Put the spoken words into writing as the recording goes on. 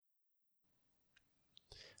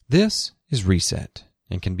This is Reset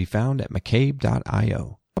and can be found at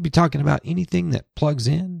mccabe.io. I'll be talking about anything that plugs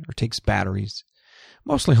in or takes batteries,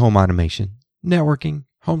 mostly home automation, networking,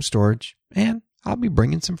 home storage, and I'll be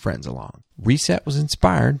bringing some friends along. Reset was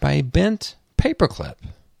inspired by a bent paperclip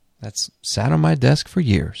that's sat on my desk for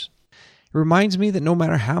years. It reminds me that no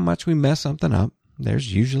matter how much we mess something up,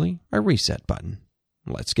 there's usually a reset button.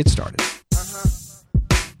 Let's get started.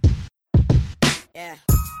 Yeah.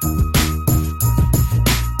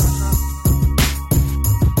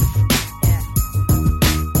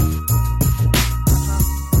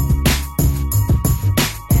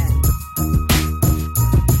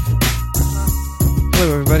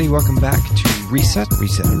 Hello, everybody. Welcome back to Reset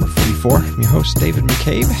number 44. I'm your host, David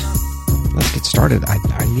McCabe. Let's get started.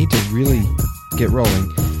 I need to really get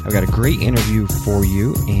rolling. I've got a great interview for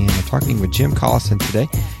you, and I'm talking with Jim Collison today,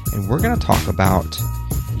 and we're going to talk about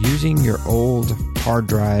using your old hard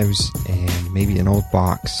drives and maybe an old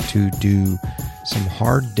box to do some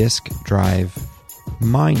hard disk drive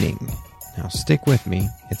mining. Now, stick with me.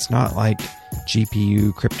 It's not like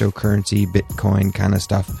GPU, cryptocurrency, Bitcoin kind of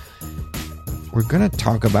stuff. We're going to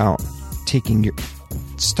talk about taking your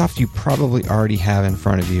stuff you probably already have in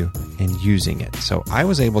front of you and using it. So I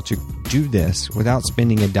was able to do this without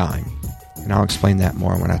spending a dime. And I'll explain that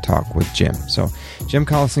more when I talk with Jim. So Jim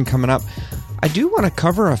Collison coming up. I do want to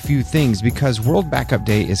cover a few things because World Backup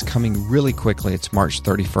Day is coming really quickly. It's March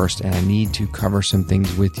 31st, and I need to cover some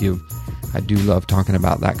things with you. I do love talking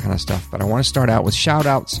about that kind of stuff. But I want to start out with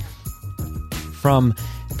shout-outs from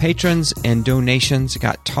patrons and donations.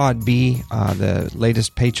 Got Todd B., the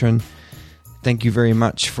latest patron. Thank you very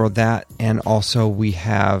much for that. And also we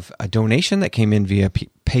have a donation that came in via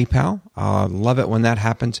PayPal. Love it when that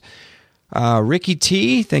happens. Ricky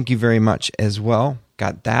T., thank you very much as well.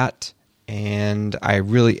 Got that. And I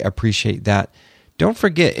really appreciate that. Don't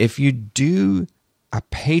forget, if you do a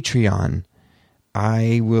Patreon,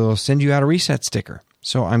 I will send you out a Reset sticker.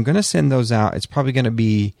 So I'm going to send those out. It's probably going to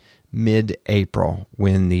be mid-April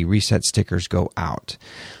when the Reset stickers go out.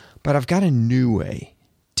 But I've got a new way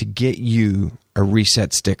to get you a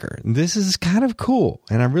Reset sticker. This is kind of cool,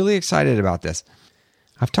 and I'm really excited about this.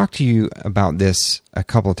 I've talked to you about this a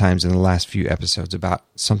couple of times in the last few episodes about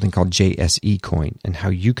something called JSE Coin and how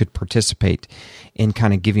you could participate in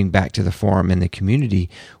kind of giving back to the forum and the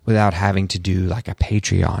community without having to do like a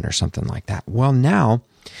Patreon or something like that. Well, now,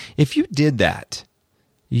 if you did that,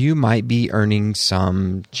 you might be earning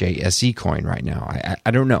some JSE coin right now.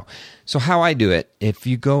 I don't know. So how I do it, if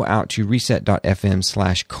you go out to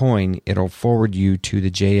reset.fm/coin, it'll forward you to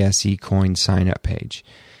the JSE coin sign-up page.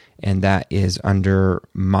 And that is under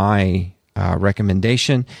my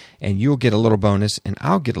recommendation, and you'll get a little bonus, and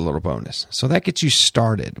I'll get a little bonus. So that gets you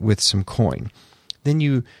started with some coin. Then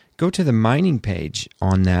you go to the mining page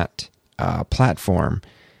on that platform,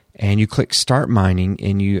 and you click Start Mining,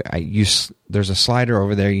 and there's a slider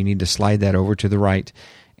over there. You need to slide that over to the right,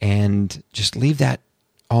 and just leave that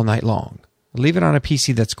all night long. Leave it on a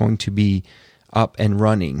PC that's going to be up and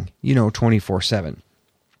running, 24/7.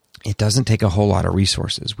 It doesn't take a whole lot of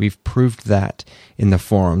resources. We've proved that in the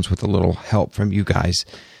forums with a little help from you guys.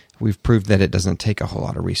 We've proved that it doesn't take a whole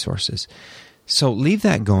lot of resources. So leave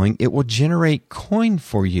that going. It will generate coin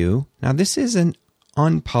for you. Now, this is an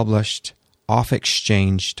unpublished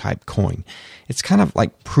off-exchange type coin. It's kind of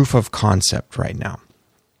like proof of concept right now.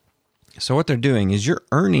 So what they're doing is you're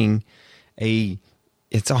earning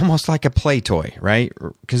it's almost like a play toy, right?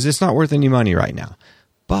 Because it's not worth any money right now.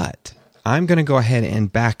 But I'm going to go ahead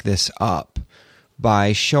and back this up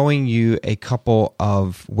by showing you a couple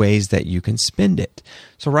of ways that you can spend it.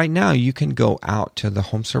 So right now you can go out to the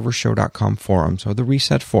homeservershow.com forums or the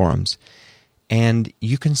Reset forums, and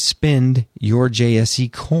you can spend your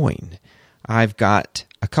JSE coin. I've got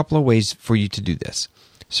a couple of ways for you to do this.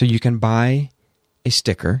 So you can buy a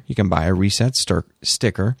sticker. You can buy a Reset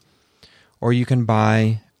sticker, or you can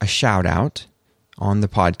buy a shout out on the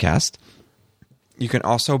podcast. You can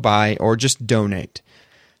also buy or just donate.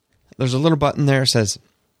 There's a little button there that says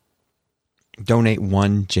donate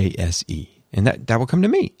 1 JSE, and that will come to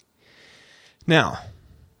me. Now,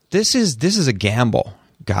 this is a gamble,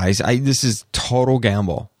 guys. This is total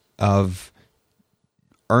gamble of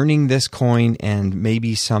earning this coin, and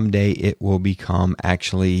maybe someday it will become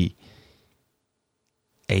actually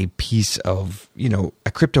a piece of,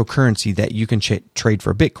 a cryptocurrency that you can trade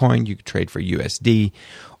for Bitcoin, you could trade for USD,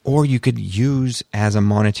 or you could use as a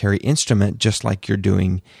monetary instrument just like you're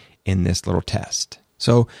doing in this little test.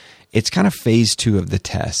 So it's kind of phase 2 of the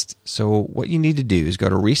test. So what you need to do is go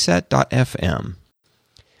to reset.fm/coin,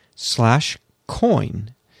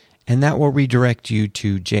 and that will redirect you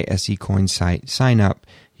to JSE Coin site. Sign up.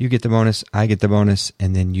 You get the bonus, I get the bonus,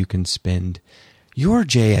 and then you can spend your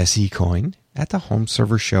JSE coin at the Home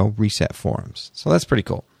Server Show Reset forums. So that's pretty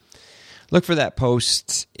cool. Look for that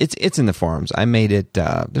post. It's in the forums. I made it.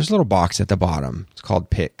 There's a little box at the bottom. It's called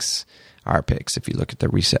Picks, our picks. If you look at the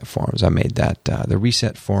Reset forums, I made that the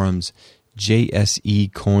Reset forums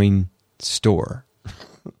JSE coin store.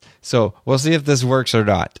 So we'll see if this works or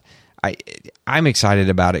not. I'm excited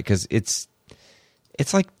about it because it's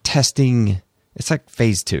like testing. It's like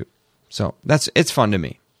phase 2. So it's fun to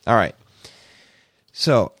me. All right.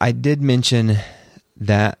 So I did mention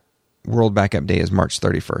that World Backup Day is March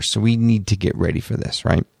 31st. So we need to get ready for this,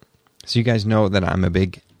 right? So you guys know that I'm a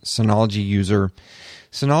big Synology user.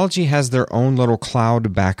 Synology has their own little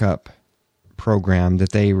cloud backup program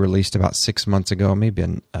that they released about 6 months ago, maybe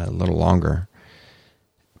a little longer.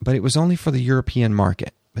 But it was only for the European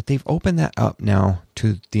market. But they've opened that up now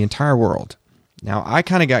to the entire world. Now, I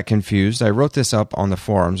kind of got confused. I wrote this up on the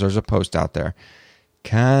forums. There's a post out there.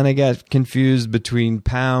 Kind of got confused between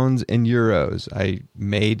pounds and euros. I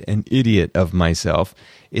made an idiot of myself.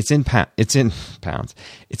 It's in pounds. It's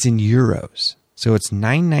in euros. So it's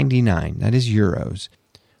 $9.99. That is euros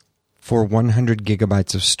for 100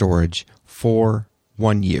 gigabytes of storage for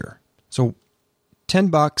 1 year. So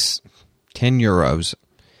 $10, 10 euros,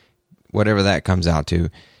 whatever that comes out to,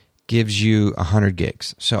 gives you 100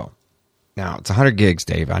 gigs. So now it's 100 gigs,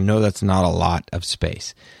 Dave. I know that's not a lot of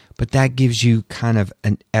space, but that gives you kind of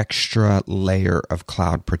an extra layer of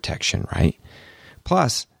cloud protection, right?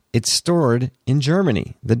 Plus, it's stored in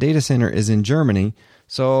Germany. The data center is in Germany.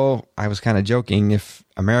 So I was kind of joking, if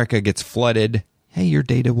America gets flooded, hey, your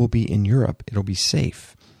data will be in Europe. It'll be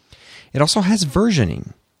safe. It also has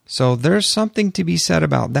versioning. So there's something to be said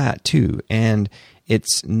about that too. And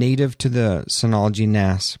it's native to the Synology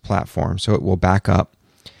NAS platform. So it will back up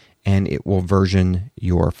and it will version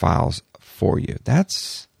your files for you.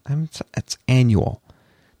 That's annual.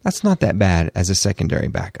 That's not that bad as a secondary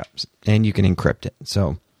backup. And you can encrypt it.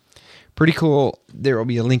 So pretty cool. There will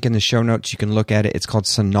be a link in the show notes. You can look at it. It's called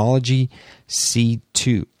Synology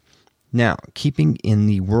C2. Now, keeping in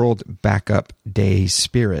the World Backup Day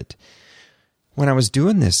spirit, when I was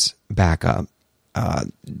doing this backup,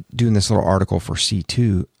 doing this little article for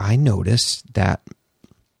C2, I noticed that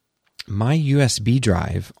my USB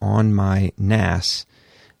drive on my NAS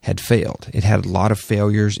had failed. It had a lot of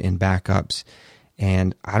failures in backups,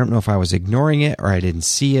 and I don't know if I was ignoring it or I didn't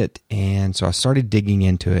see it, and so I started digging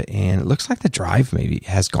into it, and it looks like the drive maybe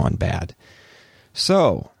has gone bad.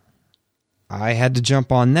 So I had to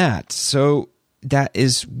jump on that. So that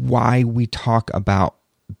is why we talk about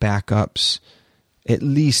backups at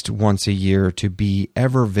least once a year, to be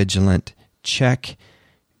ever vigilant. Check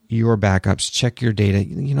your backups, check your data.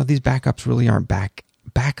 You know, these backups really aren't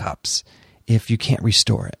backups if you can't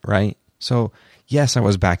restore it, right? So yes, I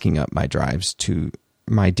was backing up my drives to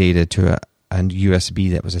my data to a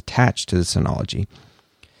USB that was attached to the Synology.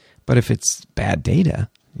 But if it's bad data,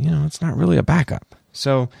 you know, it's not really a backup.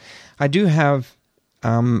 So I do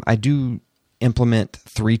implement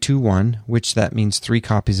 3-2-1, which that means 3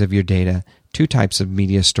 copies of your data, 2 types of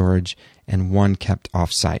media storage, and 1 kept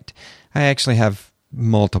off-site. I actually have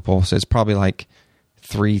multiple, so it's probably like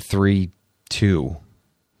 3-3-2.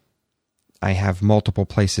 I have multiple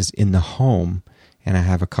places in the home, and I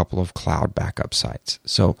have a couple of cloud backup sites.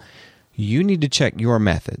 So you need to check your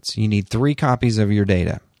methods. You need 3 copies of your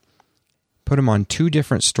data. Put them on 2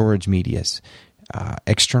 different storage medias,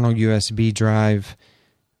 external USB drive,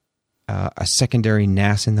 a secondary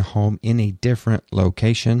NAS in the home in a different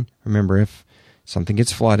location. Remember, if something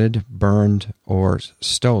gets flooded, burned, or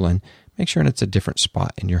stolen, make sure it's a different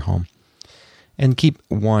spot in your home. And keep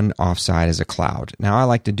 1 offsite as a cloud. Now, I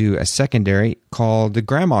like to do a secondary called the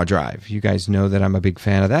grandma drive. You guys know that I'm a big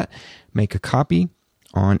fan of that. Make a copy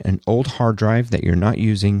on an old hard drive that you're not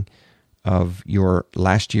using of your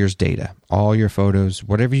last year's data. All your photos,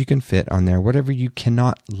 whatever you can fit on there, whatever you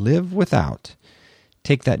cannot live without.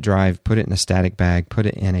 Take that drive, put it in a static bag, put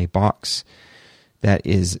it in a box that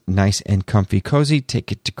is nice and comfy, cozy.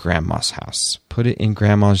 Take it to grandma's house. Put it in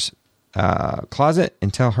grandma's closet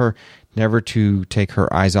and tell her never to take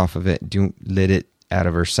her eyes off of it. Don't let it out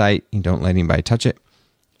of her sight. And don't let anybody touch it.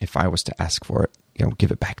 If I was to ask for it,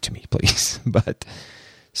 give it back to me, please. But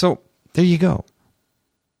so there you go.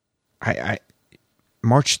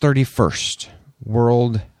 March 31st,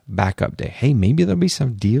 World Backup Day. Hey, maybe there'll be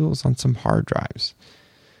some deals on some hard drives.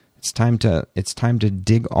 It's time to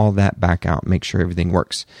dig all that back out, make sure everything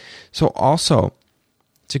works. So also,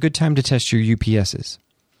 it's a good time to test your UPSs.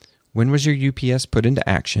 When was your UPS put into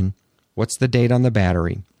action? What's the date on the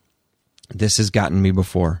battery? This has gotten me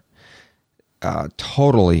before.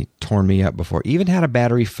 totally torn me up before. Even had a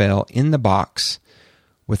battery fail in the box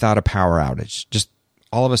without a power outage. Just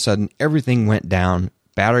all of a sudden, everything went down.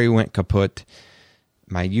 Battery went kaput.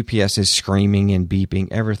 My UPS is screaming and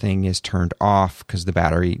beeping. Everything is turned off because the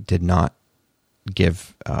battery did not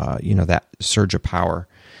give, that surge of power.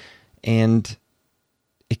 And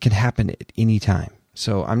it can happen at any time.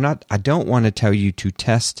 So I don't want to tell you to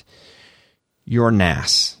test your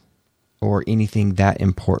NAS or anything that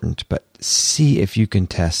important, but see if you can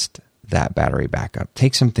test that battery backup.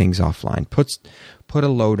 Take some things offline. Put a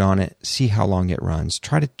load on it. See how long it runs.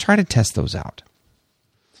 Try to test those out.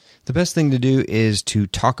 The best thing to do is to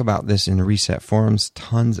talk about this in the Reset forums.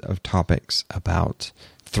 Tons of topics about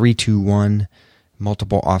 3-2-1,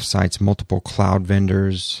 multiple offsites, multiple cloud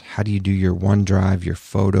vendors. How do you do your OneDrive, your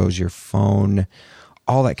photos, your phone,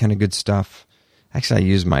 all that kind of good stuff. Actually, I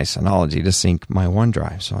use my Synology to sync my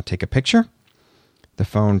OneDrive. So I'll take a picture. The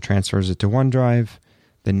phone transfers it to OneDrive.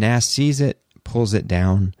 The NAS sees it, pulls it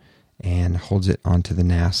down, and holds it onto the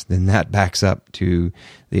NAS. Then that backs up to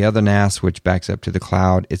the other NAS, which backs up to the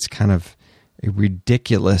cloud. It's kind of a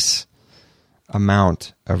ridiculous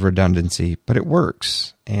amount of redundancy, but it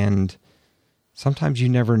works. And sometimes you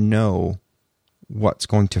never know what's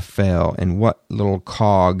going to fail, and what little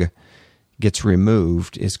cog gets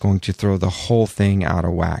removed is going to throw the whole thing out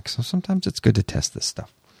of whack. So sometimes it's good to test this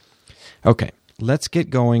stuff. Okay, let's get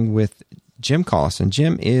going with Jim Collison.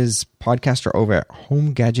 Jim is podcaster over at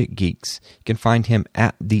Home Gadget Geeks. You can find him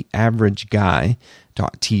at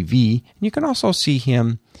theaverageguy.tv. And you can also see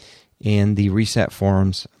him in the Reset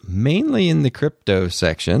forums, mainly in the crypto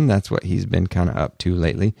section. That's what he's been kind of up to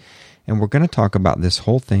lately. And we're going to talk about this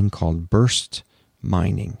whole thing called burst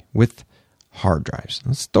mining with hard drives.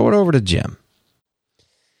 Let's throw it over to Jim.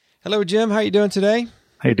 Hello, Jim. How are you doing today?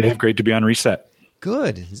 Hey, Dave. Great to be on Reset.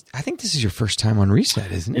 Good. I think this is your first time on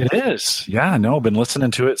Reset, isn't it? It is. Yeah, no, been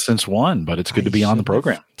listening to it since 1, but it's good to be on the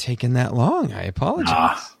program. Taken that long. I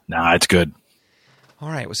apologize. Nah, it's good. All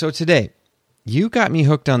right. So today, you got me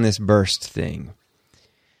hooked on this burst thing.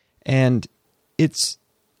 And it's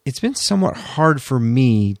been somewhat hard for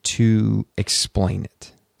me to explain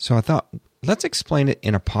it. So I thought, let's explain it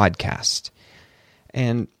in a podcast.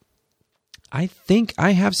 And I think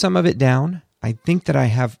I have some of it down. I think that I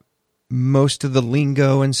have most of the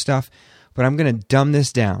lingo and stuff, but I'm going to dumb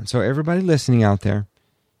this down. So everybody listening out there,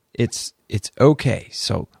 it's okay.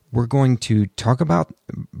 So we're going to talk about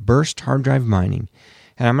burst hard drive mining,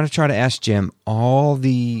 and I'm going to try to ask Jim all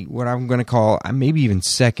the, what I'm going to call, maybe even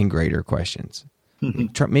second grader questions.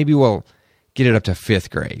 Maybe we'll get it up to fifth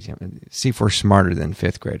grade, see if we're smarter than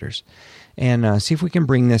fifth graders, and see if we can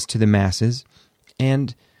bring this to the masses.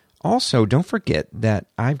 And also, don't forget that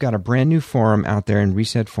I've got a brand new forum out there in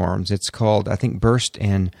Reset Forums. It's called, I think, Burst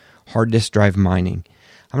and Hard Disk Drive Mining.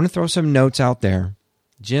 I'm going to throw some notes out there.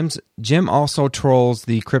 Jim also trolls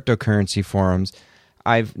the cryptocurrency forums.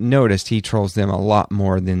 I've noticed he trolls them a lot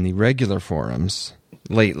more than the regular forums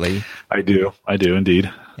lately. I do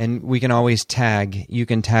indeed. And we can always tag. You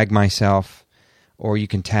can tag myself, or you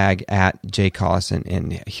can tag at Jay Collison,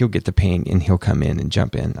 and he'll get the ping, and he'll come in and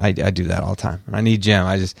jump in. I do that all the time. When I need Jim,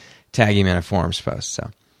 I just tag him in a forums post. So,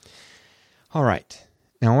 all right.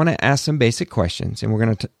 Now I want to ask some basic questions, and we're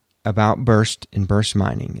going to about burst and burst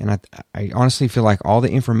mining. And I honestly feel like all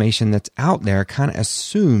the information that's out there kind of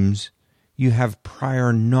assumes you have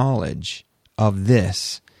prior knowledge of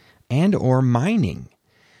this and or mining.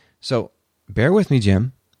 So bear with me,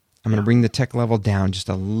 Jim. I'm going to bring the tech level down just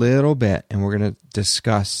a little bit, and we're going to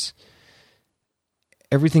discuss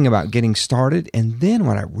everything about getting started. And then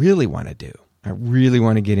what I really want to do, I really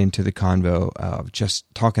want to get into the convo of just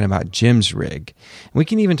talking about Jim's rig. And we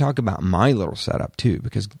can even talk about my little setup too,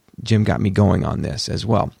 because Jim got me going on this as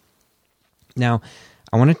well. Now,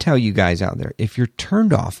 I want to tell you guys out there, if you're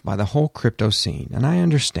turned off by the whole crypto scene, and I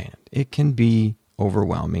understand it can be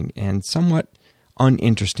overwhelming and somewhat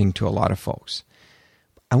uninteresting to a lot of folks,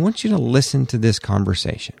 I want you to listen to this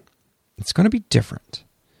conversation. It's going to be different.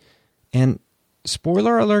 And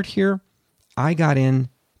spoiler alert here, I got in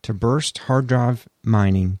to burst hard drive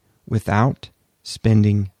mining without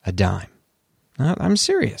spending a dime. I'm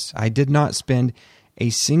serious. I did not spend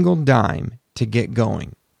a single dime to get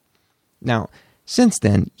going. Now, since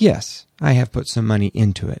then, yes, I have put some money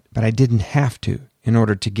into it, but I didn't have to in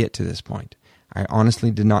order to get to this point. I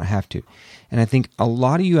honestly did not have to. And I think a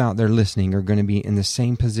lot of you out there listening are going to be in the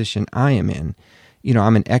same position I am in. You know,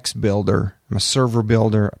 I'm an ex-builder. I'm a server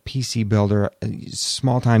builder, a PC builder, a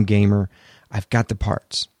small-time gamer. I've got the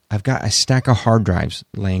parts. I've got a stack of hard drives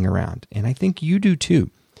laying around. And I think you do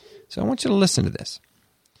too. So I want you to listen to this.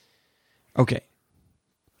 Okay.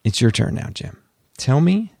 It's your turn now, Jim. Tell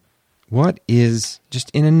me, What is,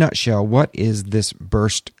 just in a nutshell, what is this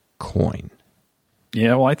Burst coin?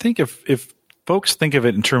 Yeah, well, I think if folks think of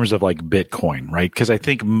it in terms of like Bitcoin, right? Because I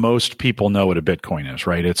think most people know what a Bitcoin is,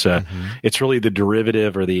 right? It's really the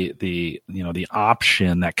derivative or the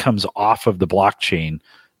option that comes off of the blockchain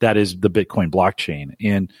that is the Bitcoin blockchain,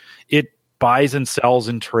 and it buys and sells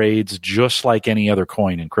and trades just like any other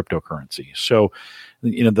coin in cryptocurrency. So,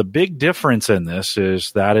 the big difference in this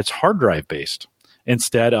is that it's hard drive based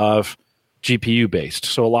instead of GPU based.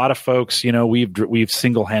 So a lot of folks, we've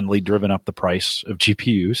single-handedly driven up the price of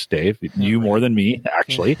GPUs, Dave, you more than me,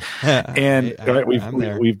 actually. And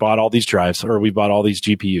we've bought all these drives, or we've bought all these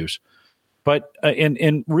GPUs. But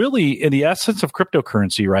and really, in the essence of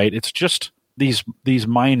cryptocurrency, right, it's just these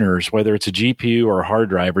miners, whether it's a GPU or a hard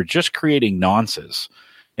drive, are just creating nonces.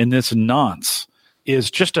 And this nonce is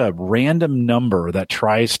just a random number that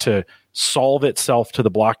tries to solve itself to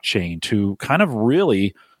the blockchain to kind of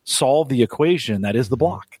really solve the equation that is the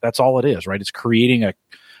block. That's all it is, right? It's creating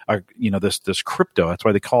this crypto. That's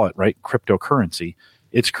why they call it, right, cryptocurrency.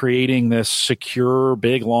 It's creating this secure,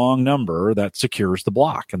 big, long number that secures the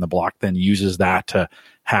block, and the block then uses that to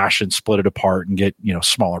hash and split it apart and get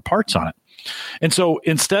smaller parts on it. And so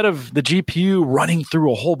instead of the GPU running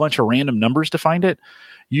through a whole bunch of random numbers to find it,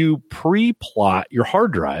 you pre-plot your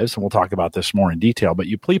hard drives, and we'll talk about this more in detail, but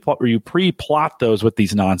you pre-plot those with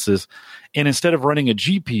these nonces, and instead of running a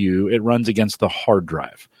GPU, it runs against the hard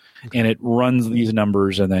drive. Okay. And it runs these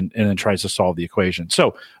numbers and then tries to solve the equation.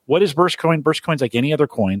 So what is Burstcoin? Burstcoin's like any other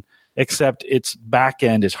coin, except its back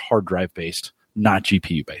end is hard drive based, not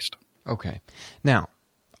GPU based. Okay. Now,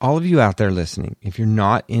 all of you out there listening, if you're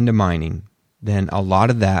not into mining, then a lot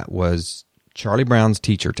of that was Charlie Brown's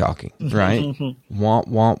teacher talking, right? Wah,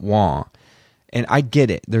 wah, wah. And I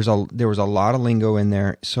get it. There was a lot of lingo in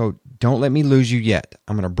there, so don't let me lose you yet.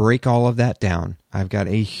 I'm going to break all of that down. I've got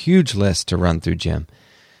a huge list to run through, Jim.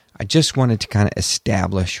 I just wanted to kind of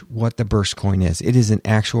establish what the Burst coin is. It is an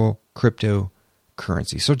actual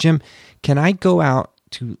cryptocurrency. So, Jim, can I go out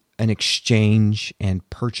to an exchange and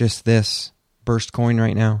purchase this Burst coin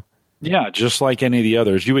right now? Yeah, just like any of the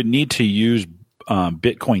others. You would need to use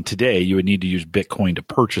Bitcoin today. You would need to use Bitcoin to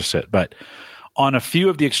purchase it. But on a few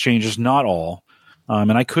of the exchanges, not all,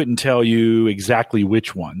 and I couldn't tell you exactly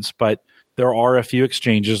which ones, but there are a few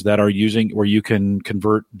exchanges that are using where you can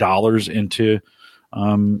convert dollars into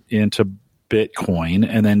Bitcoin,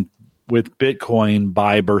 and then with Bitcoin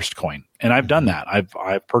buy Burstcoin. And I've done that.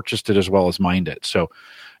 I've purchased it as well as mined it. So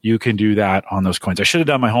you can do that on those coins. I should have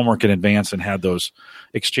done my homework in advance and had those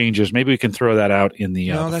exchanges. Maybe we can throw that out in the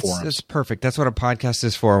forums. That's perfect. That's what a podcast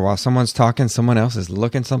is for. While someone's talking, someone else is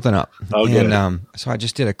looking something up. Oh, and so I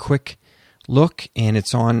just did a quick look, and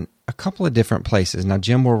it's on a couple of different places. Now,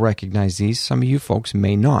 Jim will recognize these. Some of you folks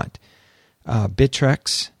may not.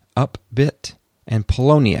 Bittrex, Upbit, and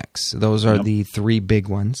Poloniex. Those are the three big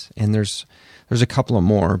ones. And there's a couple of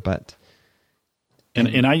more, but...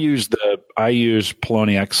 And I use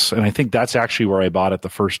Poloniex, and I think that's actually where I bought it the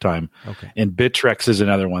first time. Okay. And Bittrex is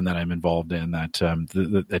another one that I'm involved in that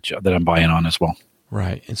that I'm buying on as well.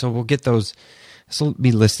 Right. And so we'll get those. This will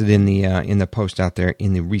be listed in the post out there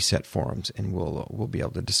in the Reset forums, and we'll be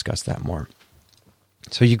able to discuss that more.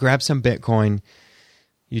 So you grab some Bitcoin,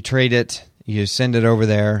 you trade it, you send it over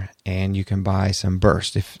there, and you can buy some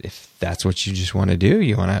Burst if that's what you just want to do.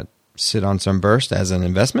 You want to sit on some Burst as an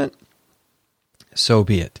investment. So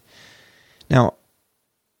be it. Now,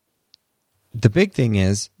 the big thing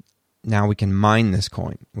is now we can mine this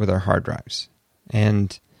coin with our hard drives.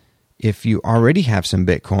 And if you already have some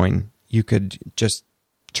Bitcoin, you could just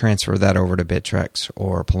transfer that over to Bittrex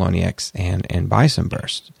or Poloniex and buy some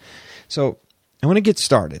Burst. So I want to get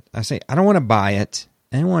started. I don't want to buy it.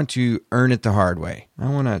 I want to earn it the hard way. I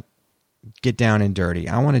want to get down and dirty.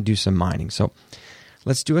 I want to do some mining. So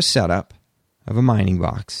let's do a setup of a mining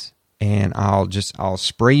box. And I'll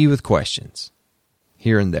spray you with questions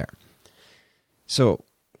here and there. So,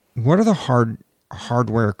 what are the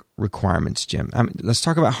hardware requirements, Jim? Let's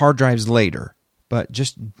talk about hard drives later, but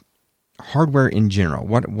just hardware in general.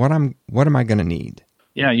 What am I going to need?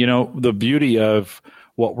 Yeah, the beauty of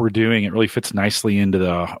what we're doing, it really fits nicely into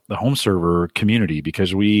the home server community,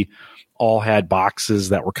 because we all had boxes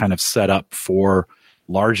that were kind of set up for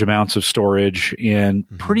large amounts of storage and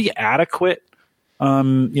pretty adequate.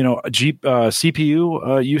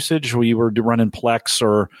 CPU usage. We were running Plex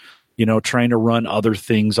or, trying to run other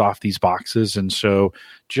things off these boxes. And so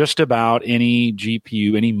just about any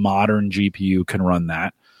GPU, any modern GPU can run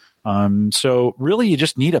that. So really you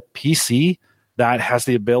just need a PC that has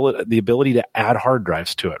the ability to add hard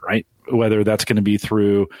drives to it, right? Whether that's going to be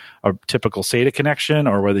through a typical SATA connection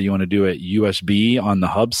or whether you want to do it USB on the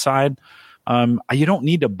hub side. You don't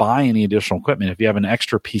need to buy any additional equipment. If you have an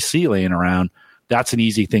extra PC laying around, that's an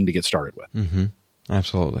easy thing to get started with. Mm-hmm.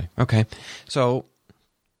 Absolutely. Okay. So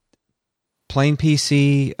plain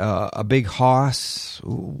PC, a big Haas,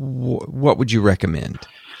 what would you recommend?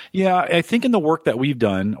 Yeah, I think in the work that we've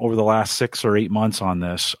done over the last 6 or 8 months on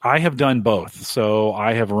this, I have done both. So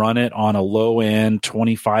I have run it on a low-end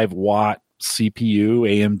 25-watt CPU,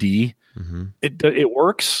 AMD. Mm-hmm. It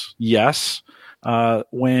works, yes.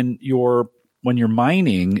 When you're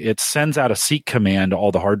mining, it sends out a seek command to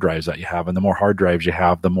all the hard drives that you have, and the more hard drives you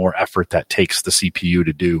have, the more effort that takes the CPU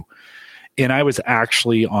to do. And I was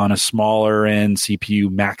actually on a smaller end CPU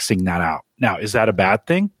maxing that out. Now, is that a bad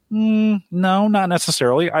thing? No, not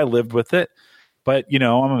necessarily. I lived with it, but I'm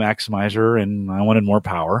a maximizer and I wanted more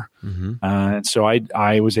power. Mm-hmm. And so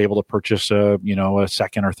I was able to purchase a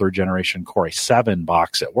second or third generation Core i7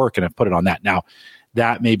 box at work, and I put it on that. Now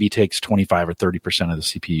that maybe takes 25 or 30% of the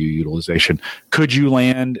CPU utilization. Could you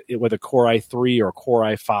land it with a Core i3 or Core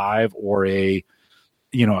i5 or a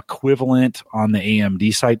equivalent on the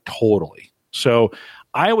AMD side? Totally. So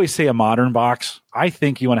I always say a modern box, I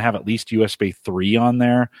think you want to have at least USB 3 on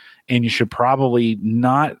there, and you should probably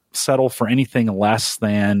not settle for anything less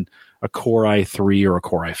than a Core i3 or a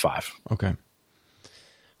Core i5. Okay.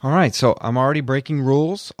 All right. So I'm already breaking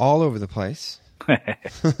rules all over the place,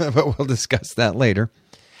 but we'll discuss that later.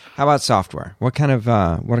 How about software? What kind of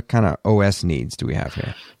OS needs do we have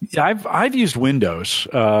here? Yeah, I've used Windows,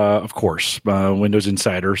 of course, Windows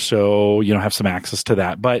Insider, so have some access to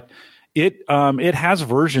that. But it has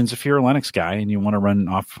versions. If you're a Linux guy and you want to run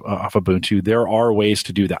off Ubuntu, there are ways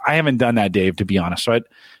to do that. I haven't done that, Dave, to be honest, so I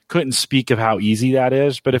couldn't speak of how easy that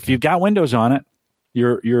is. But if you've got Windows on it,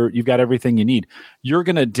 you've got everything you need. You're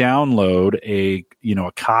going to download a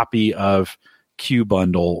copy of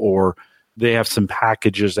QBundle, or they have some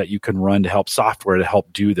packages that you can run to help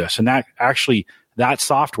do this. And that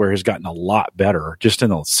software has gotten a lot better just in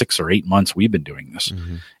the 6 or 8 months we've been doing this.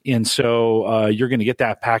 Mm-hmm. And so you're going to get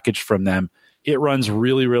that package from them. It runs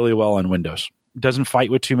really, really well on Windows. It doesn't fight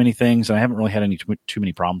with too many things, and I haven't really had too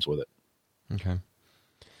many problems with it. Okay.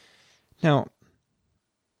 Now,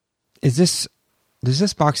 does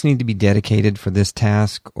this box need to be dedicated for this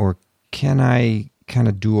task, or can I kind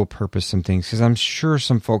of dual purpose some things? Because I'm sure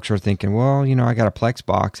some folks are thinking, well, I got a Plex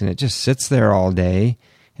box and it just sits there all day,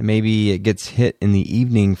 and maybe it gets hit in the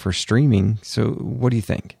evening for streaming. So what do you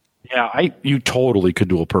think? Yeah, you totally could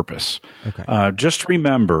dual purpose. Okay. Just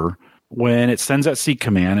remember when it sends that seek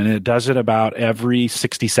command, and it does it about every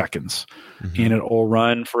 60 seconds, mm-hmm. and it will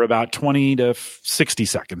run for about 20 to 60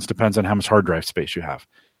 seconds, depends on how much hard drive space you have.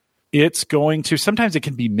 It's going to, sometimes it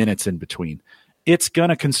can be minutes in between. It's going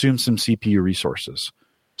to consume some CPU resources.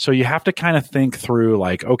 So you have to kind of think through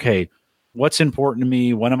like, okay, what's important to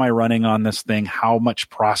me? When am I running on this thing? How much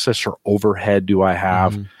processor overhead do I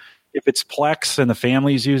have? Mm-hmm. If it's Plex and the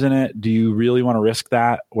family's using it, do you really want to risk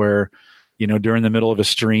that where, during the middle of a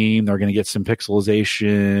stream, they're going to get some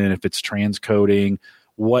pixelization? If it's transcoding,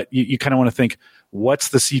 you kind of want to think, what's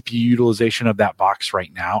the CPU utilization of that box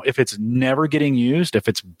right now? If it's never getting used, if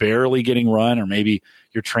it's barely getting run, or maybe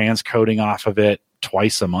you're transcoding off of it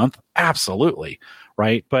twice a month, absolutely,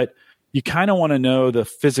 right? But you kind of want to know the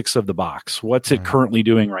physics of the box. What's it currently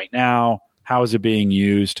doing right now? How is it being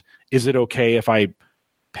used? Is it okay if I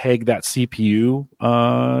peg that CPU,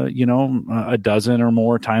 a dozen or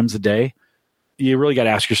more times a day? You really got to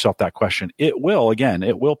ask yourself that question. It will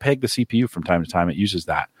peg the CPU from time to time. It uses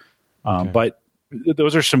that. But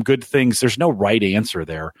those are some good things. There's no right answer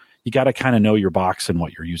there. You got to kind of know your box and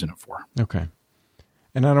what you're using it for. Okay.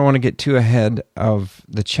 And I don't want to get too ahead of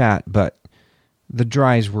the chat, but the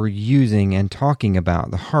drives we're using and talking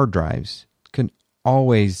about, the hard drives, can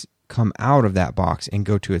always come out of that box and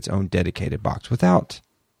go to its own dedicated box without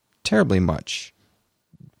terribly much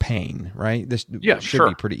pain, right? This should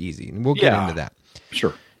be pretty easy. And we'll get into that.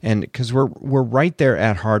 Sure. And because we're right there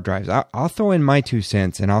at hard drives. I'll throw in my 2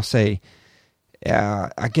 cents and I'll say,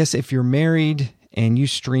 I guess if you're married and you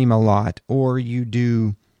stream a lot, or you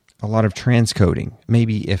do a lot of transcoding,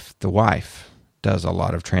 maybe if the wife does a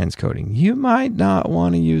lot of transcoding, you might not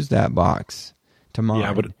want to use that box to mine. Yeah,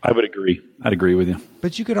 I would agree. I'd agree with you.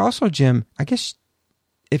 But you could also, Jim, I guess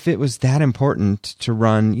if it was that important to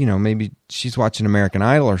run, maybe she's watching American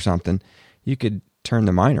Idol or something, you could turn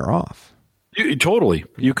the miner off. Totally.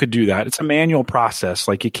 You could do that. It's a manual process.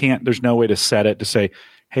 Like there's no way to set it to say,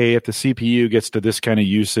 hey, if the CPU gets to this kind of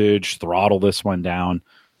usage, throttle this one down.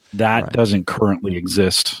 That doesn't currently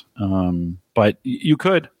exist. But you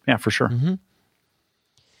could. Yeah, for sure. Mm-hmm.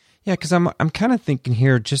 Yeah, because I'm kind of thinking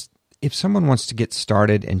here, just if someone wants to get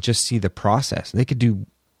started and just see the process, they could do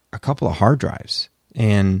a couple of hard drives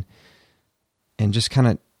and just kind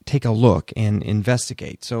of take a look and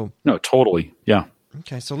investigate. So no, totally. Yeah.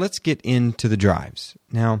 Okay, so let's get into the drives.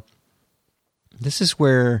 Now, this is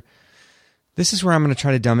where I'm going to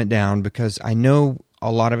try to dumb it down, because I know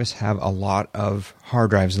a lot of us have a lot of hard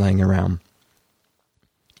drives laying around.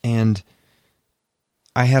 And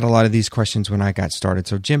I had a lot of these questions when I got started.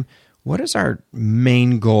 So, Jim, what is our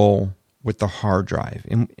main goal with the hard drive?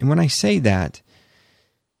 And when I say that,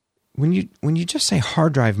 when you just say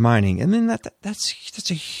hard drive mining, and then that's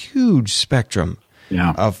a huge spectrum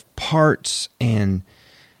of parts, and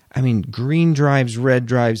I mean green drives, red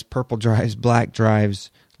drives, purple drives, black drives,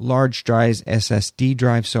 large drives, SSD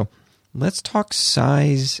drives. So let's talk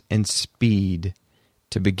size and speed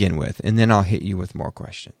to begin with, and then I'll hit you with more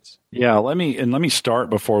questions. Yeah, let me start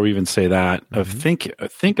before we even say that.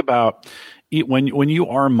 Think about when you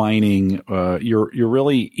are mining. You're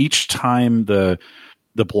really, each time the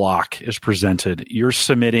block is presented, you're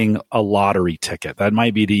submitting a lottery ticket. That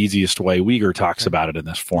might be the easiest way. Uyghur talks about it in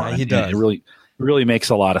this form. He does. It really makes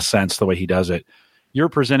a lot of sense the way he does it. You're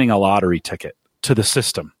presenting a lottery ticket to the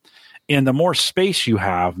system, and the more space you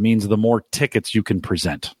have means the more tickets you can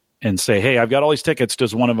present and say, hey, I've got all these tickets.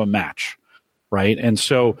 Does one of them match? Right. And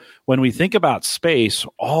so when we think about space,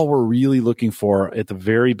 all we're really looking for at the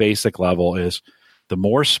very basic level is the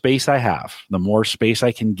more space I have, the more space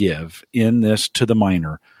I can give in this to the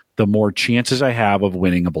miner, the more chances I have of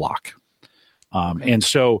winning a block. And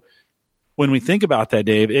so when we think about that,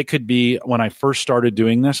 Dave, it could be when I first started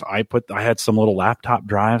doing this, I had some little laptop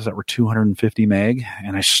drives that were 250 meg,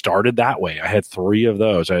 and I started that way. I had 3 of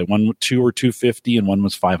those. I had two were 250 and one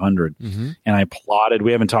was 500. And I plotted.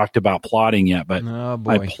 We haven't talked about plotting yet, but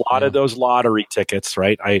I plotted those lottery tickets.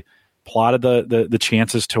 Right, I plotted the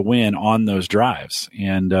chances to win on those drives,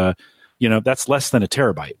 and that's less than a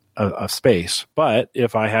terabyte of space. But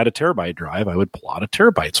if I had a terabyte drive, I would plot a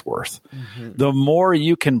terabyte's worth. The more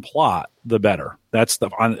you can plot, the better. That's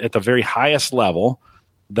at the very highest level.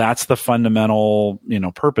 That's the fundamental,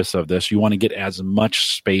 purpose of this. You want to get as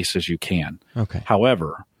much space as you can. Okay.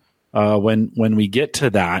 However, when we get to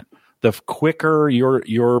that, the quicker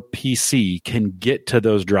your PC can get to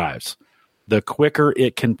those drives, the quicker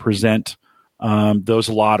it can present those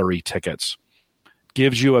lottery tickets.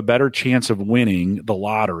 Gives you a better chance of winning the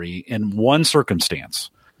lottery in one circumstance.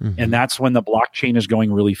 And that's when the blockchain is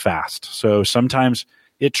going really fast. So sometimes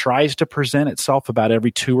it tries to present itself about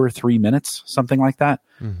every 2 or 3 minutes, something like that.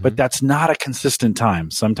 But that's not a consistent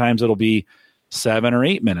time. Sometimes it'll be 7 or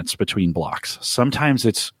 8 minutes between blocks. Sometimes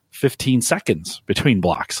it's 15 seconds between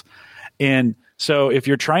blocks. And so if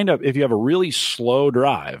you have a really slow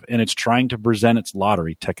drive and it's trying to present its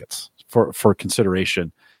lottery tickets for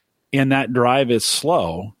consideration, and that drive is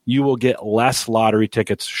slow, you will get less lottery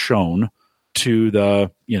tickets shown to the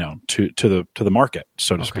to the market,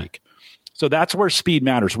 so to speak. So that's where speed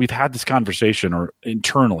matters. We've had this conversation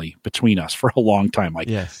internally between us for a long time.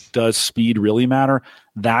 Does speed really matter?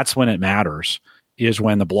 That's when it matters, is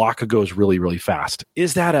when the block goes really, really fast.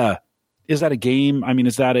 Is that a game? I mean,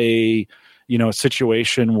 is that a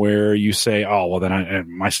situation where you say, oh, well, then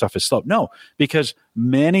my stuff is slow? No, because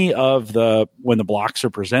when the blocks are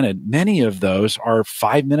presented, many of those are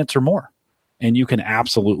 5 minutes or more, and you can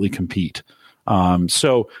absolutely compete.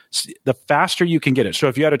 So the faster you can get it. So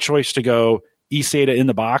if you had a choice to go eSATA in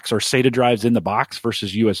the box or SATA drives in the box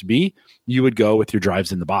versus USB, you would go with your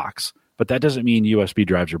drives in the box. But that doesn't mean USB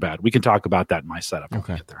drives are bad. We can talk about that in my setup when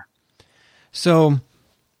we get there. So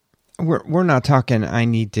we're not talking I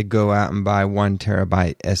need to go out and buy 1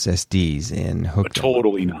 terabyte SSDs and hook them.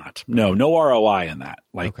 Totally not. No ROI in that.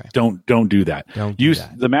 Don't do that.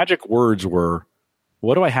 The magic words were,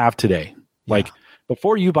 what do I have today?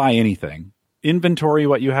 Before you buy anything, inventory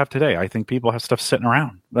what you have today. I think people have stuff sitting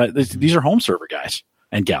around. These are home server guys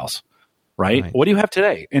and gals, right? What do you have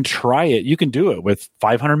today? And try it. You can do it with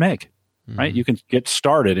 500 meg, right? You can get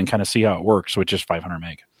started and kind of see how it works with just 500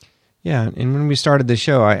 meg. Yeah, and when we started the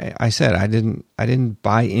show, I said I didn't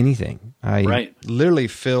buy anything. I literally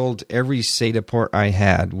filled every SATA port I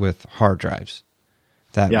had with hard drives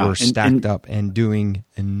that were stacked up and doing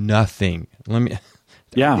nothing. Me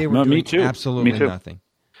too. Absolutely nothing.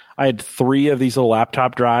 I had 3 of these little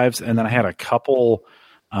laptop drives, and then I had a couple.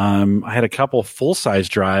 I had a couple full size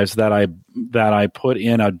drives that I put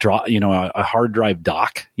in a hard drive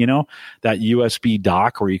dock, that USB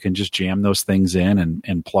dock where you can just jam those things in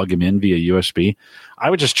and plug them in via USB. I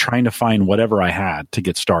was just trying to find whatever I had to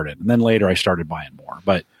get started. And then later I started buying more,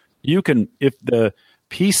 but if the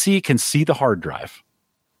PC can see the hard drive,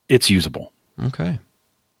 it's usable. Okay.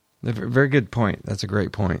 Very good point. That's a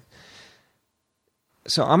great point.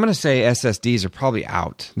 So I'm going to say SSDs are probably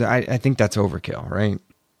out. I think that's overkill, right?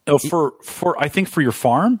 Oh, I think for your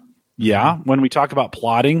farm, yeah. When we talk about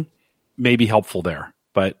plotting, maybe helpful there.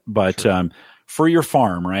 But sure. For your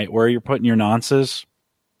farm, right, where you're putting your nonces,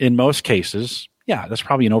 in most cases, yeah, that's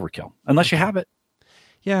probably an overkill, unless you have it.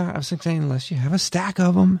 Yeah, I was saying unless you have a stack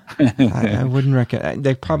of them, I wouldn't recommend.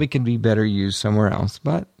 They probably could be better used somewhere else.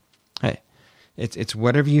 But hey, it's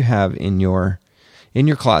whatever you have in your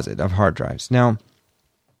closet of hard drives. Now,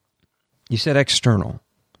 you said external.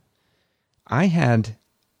 I had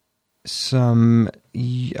a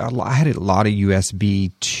lot of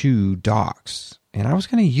USB 2 docks, and I was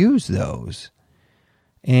going to use those,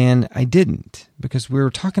 and I didn't because we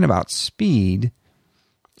were talking about speed,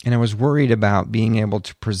 and I was worried about being able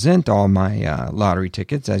to present all my lottery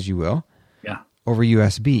tickets, as you will, over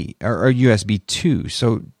USB or USB 2.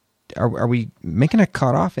 So are we making a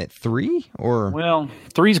cutoff at 3? Or well,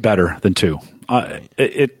 3's better than 2.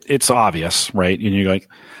 It's obvious, right? And you're like,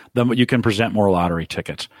 then you can present more lottery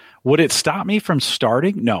tickets. Would it stop me from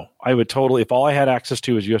starting? No, I would totally. If all I had access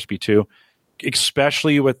to is USB 2,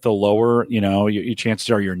 especially with the lower, your chances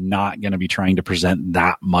are you're not going to be trying to present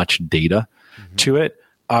that much data to it.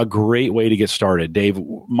 A great way to get started. Dave,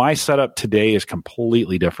 my setup today is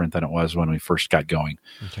completely different than it was when we first got going.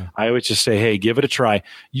 Okay. I always just say, hey, give it a try.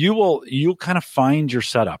 You'll kind of find your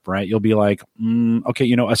setup, right? You'll be like, okay,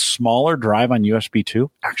 a smaller drive on USB 2,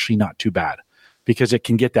 actually not too bad because it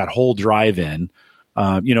can get that whole drive in.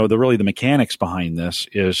 The mechanics behind this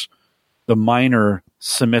is the miner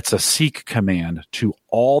submits a seek command to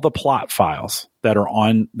all the plot files that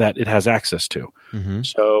it has access to. Mm-hmm.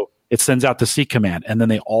 So it sends out the seek command, and then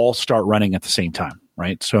they all start running at the same time,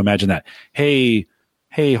 right? So imagine that. Hey,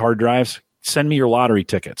 hard drives, send me your lottery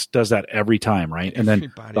tickets. Does that every time, right? And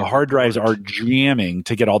then the hard drives are jamming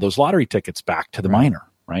to get all those lottery tickets back to the miner,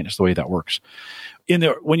 right? That's the way that works.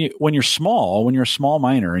 When you're a small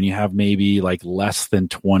miner and you have maybe like less than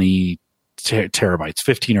 20 terabytes,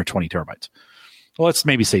 15 or 20 terabytes. Well, let's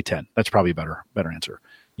maybe say 10. That's probably a better answer.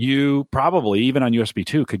 You probably, even on USB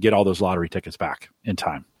 2, could get all those lottery tickets back in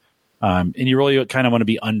time. And you really kind of want to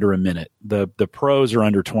be under a minute. The pros are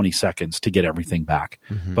under 20 seconds to get everything back.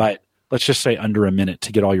 Mm-hmm. But let's just say under a minute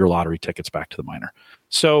to get all your lottery tickets back to the miner.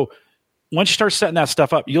 So once you start setting that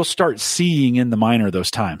stuff up, you'll start seeing in the miner those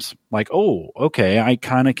times. Like, oh, okay, I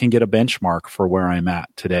kind of can get a benchmark for where I'm at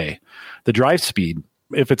today. The drive speed,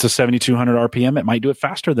 if it's a 7,200 RPM, it might do it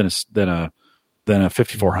faster than a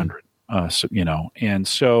 5,400. And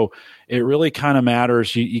so it really kind of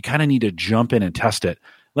matters. You kind of need to jump in and test it.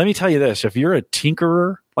 Let me tell you this, if you're a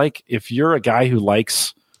tinkerer, like if you're a guy who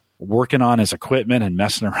likes working on his equipment and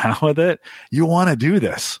messing around with it, you want to do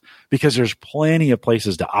this because there's plenty of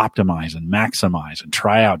places to optimize and maximize and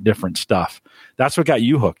try out different stuff. That's what got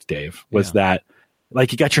you hooked, Dave, was that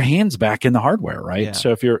like you got your hands back in the hardware, right? Yeah.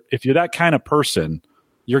 So if you're that kind of person,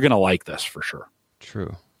 you're going to like this for sure.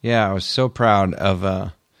 True. Yeah, I was so proud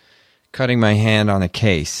of cutting my hand on a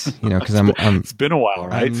case, because I'm. It's been a while,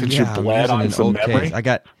 right? Since you bled on some memory.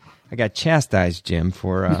 Case. I got chastised, Jim,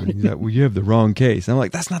 for well, you have the wrong case. I'm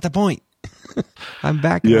like, that's not the point. I'm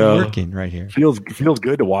back working right here. Feels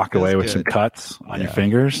good to walk away with some cuts on your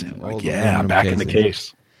fingers. Like, I'm back in the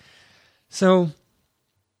case. So,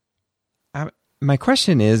 my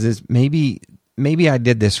question is maybe I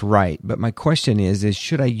did this right, but my question is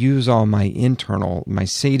should I use all my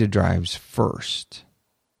SATA drives first?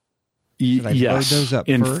 Yes. Load those up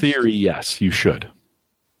in first? theory, yes, you should.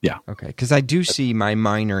 Yeah. Okay, because I do see my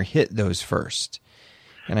miner hit those first.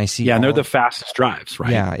 And I see and they're the fastest drives,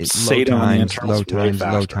 right? Yeah, it's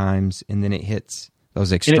low times, and then it hits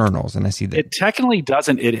those externals, and I see that. It technically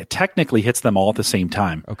doesn't. It technically hits them all at the same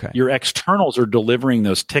time. Okay. Your externals are delivering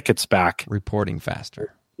those tickets back. Reporting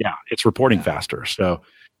faster. Yeah, it's reporting faster. So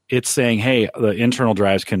it's saying, hey, the internal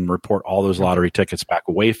drives can report all those lottery tickets back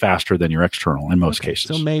way faster than your external in most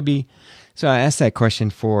cases. So I asked that question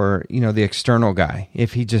for, the external guy.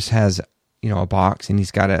 If he just has, a box and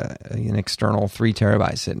he's got an external 3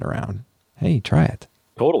 terabytes sitting around, hey, try it.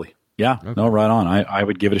 Totally. Yeah. Okay. No, right on. I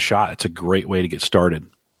would give it a shot. It's a great way to get started.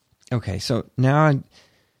 Okay. So now,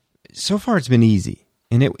 so far it's been easy.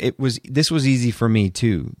 And this was easy for me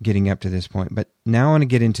too, getting up to this point. But now I want to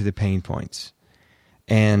get into the pain points.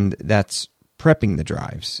 And that's prepping the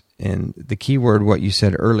drives. And the key word, what you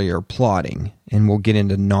said earlier, plotting. And we'll get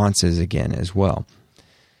into nonces again as well.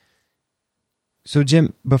 So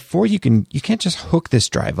Jim, before you can't just hook this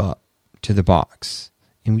drive up to the box.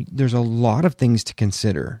 And there's a lot of things to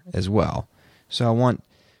consider as well. So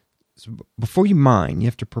before you mine, you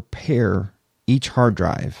have to prepare each hard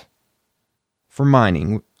drive for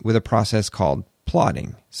mining with a process called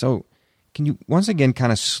plotting. So can you once again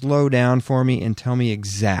kind of slow down for me and tell me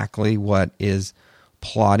exactly what is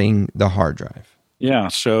plotting the hard drive? Yeah,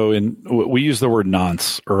 so we used the word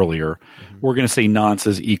nonce earlier. Mm-hmm. We're going to say nonce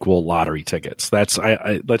is equal lottery tickets. That's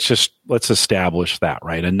let's establish that,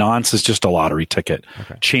 right? A nonce is just a lottery ticket,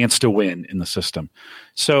 chance to win in the system.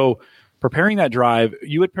 So preparing that drive,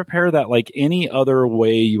 you would prepare that like any other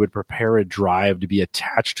way you would prepare a drive to be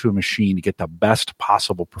attached to a machine to get the best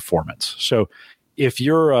possible performance. So if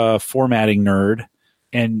you're a formatting nerd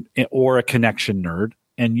or a connection nerd,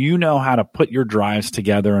 and you know how to put your drives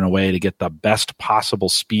together in a way to get the best possible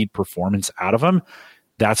speed performance out of them,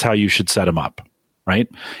 that's how you should set them up, right?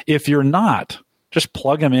 If you're not, just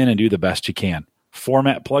plug them in and do the best you can.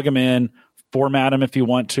 Plug them in, format them if you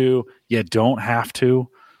want to. You don't have to.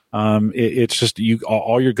 It's just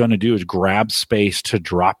all you're going to do is grab space to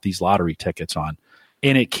drop these lottery tickets on.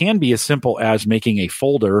 And it can be as simple as making a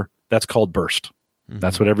folder that's called burst.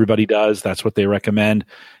 That's what everybody does. That's what they recommend.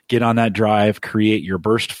 Get on that drive, create your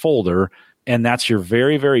burst folder, and that's your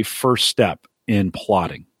very, very first step in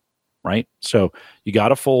plotting, right? So you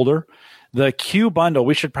got a folder. The QBundle,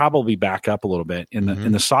 we should probably back up a little bit.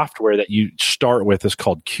 In the software that you start with is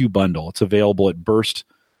called QBundle. It's available at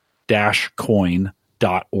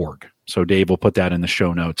burst-coin.org. So Dave will put that in the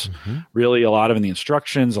show notes. Really, a lot of in the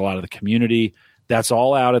instructions, a lot of the community, that's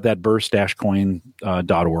all out at that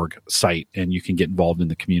burst-coin.org site, and you can get involved in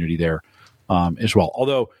the community there as well.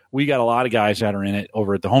 Although we got a lot of guys that are in it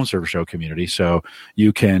over at the Home Server Show community, so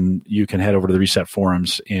you can head over to the Reset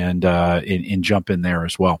forums and jump in there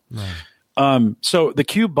as well. Right. So the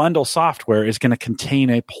QBundle software is going to contain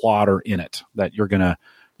a plotter in it that you're going to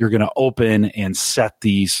open and set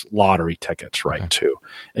these lottery tickets to.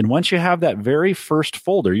 And once you have that very first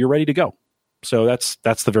folder, you're ready to go. So that's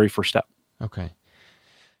the very first step. Okay.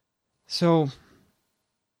 So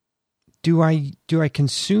do I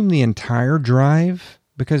consume the entire drive?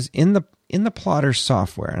 Because in the plotter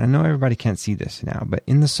software, and I know everybody can't see this now, but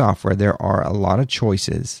in the software there are a lot of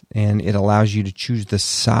choices, and it allows you to choose the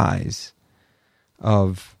size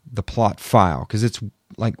of the plot file, because it's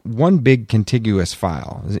like one big contiguous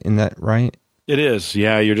file. Isn't that right? It is.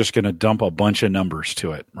 Yeah, you're just going to dump a bunch of numbers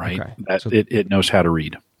to it, right? Okay. So it knows how to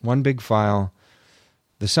read. One big file.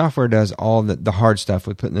 The software does all the hard stuff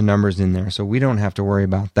with putting the numbers in there, so we don't have to worry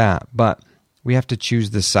about that. But we have to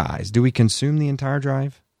choose the size. Do we consume the entire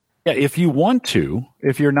drive? Yeah, if you want to,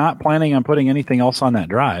 if you're not planning on putting anything else on that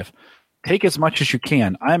drive, take as much as you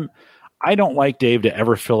can. I don't like Dave to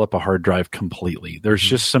ever fill up a hard drive completely. There's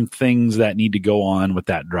just some things that need to go on with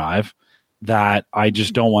that drive that I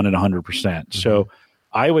just don't want it 100%. So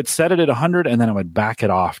I would set it at 100 and then I would back it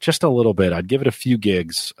off just a little bit. I'd give it a few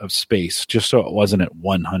gigs of space just so it wasn't at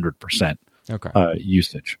 100%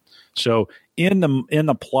 usage. So in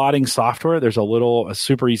the plotting software, there's a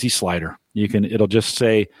super easy slider. It'll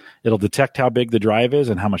detect how big the drive is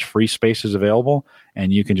and how much free space is available,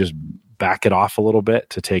 and you can just back it off a little bit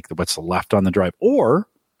to take what's left on the drive, or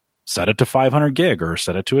set it to 500 gig or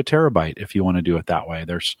set it to a terabyte if you want to do it that way.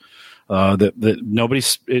 There's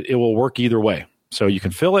it will work either way. So you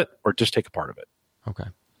can fill it or just take a part of it. Okay.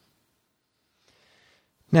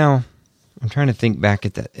 Now, I'm trying to think back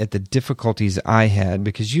at the difficulties I had,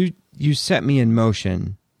 because you set me in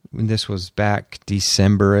motion when this was back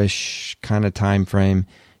December-ish kind of time frame.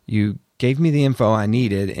 You gave me the info I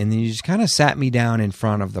needed, and then you just kind of sat me down in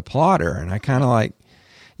front of the plotter, and you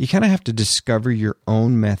kind of have to discover your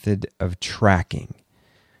own method of tracking.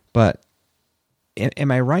 But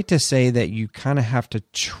am I right to say that you kind of have to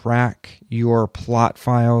track your plot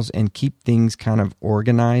files and keep things kind of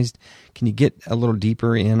organized? Can you get a little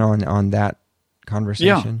deeper in on that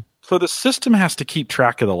conversation? Yeah. So the system has to keep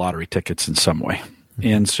track of the lottery tickets in some way.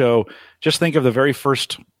 And so just think of the very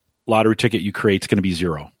first lottery ticket you create is going to be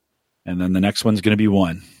 0. And then the next one's going to be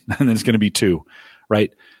 1. And then it's going to be 2,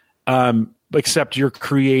 right? Except you're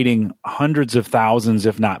creating hundreds of thousands,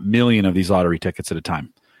 if not million, of these lottery tickets at a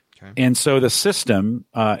time. Okay. And so the system,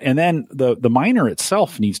 and then the miner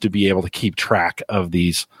itself needs to be able to keep track of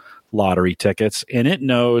these lottery tickets. And it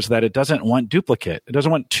knows that it doesn't want duplicate. It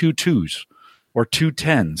doesn't want 2 2s or 2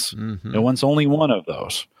 10s. It wants only one of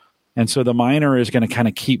those. And so the miner is going to kind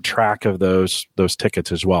of keep track of those tickets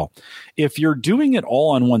as well. If you're doing it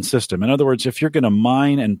all on one system, in other words, if you're going to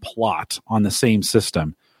mine and plot on the same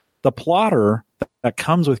system, the plotter that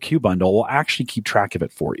comes with QBundle will actually keep track of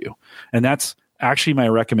it for you. And that's actually my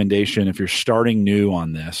recommendation if you're starting new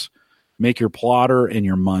on this. Make your plotter and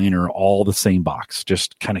your miner all the same box.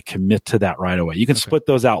 Just kind of commit to that right away. You can split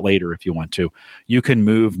those out later if you want to. You can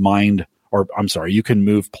move mined or I'm sorry, you can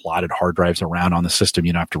move plotted hard drives around on the system.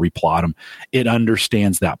 You don't have to replot them. It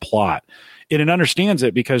understands that plot. And it understands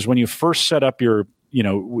it because when you first set up your, we've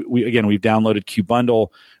downloaded QBundle.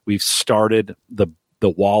 We've started the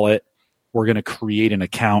wallet. We're going to create an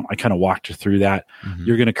account. I kind of walked you through that. Mm-hmm.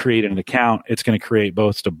 You're going to create an account. It's going to create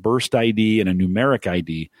both a burst ID and a numeric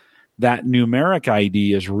ID. That numeric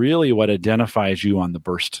ID is really what identifies you on the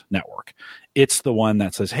burst network. It's the one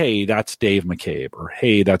that says, hey, that's Dave McCabe, or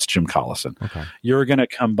hey, that's Jim Collison. Okay. You're going to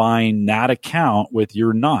combine that account with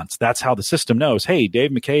your nonce. That's how the system knows, hey,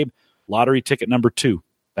 Dave McCabe, lottery ticket number 2.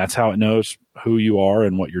 That's how it knows who you are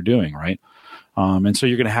and what you're doing, right? And so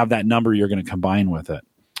you're going to have that number you're going to combine with it.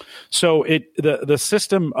 So the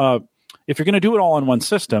system, if you're going to do it all in one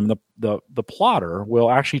system, the plotter will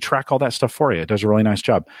actually track all that stuff for you. It does a really nice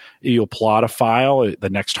job. You'll plot a file, the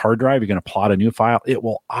next hard drive, you're going to plot a new file. It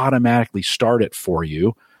will automatically start it for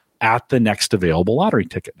you at the next available lottery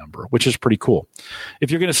ticket number, which is pretty cool. If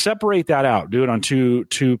you're going to separate that out, do it on two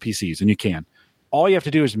PCs, and you can. All you have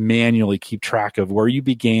to do is manually keep track of where you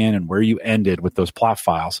began and where you ended with those plot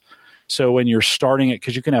files. So when you're starting it,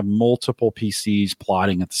 because you can have multiple PCs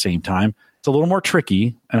plotting at the same time, it's a little more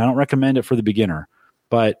tricky, and I don't recommend it for the beginner.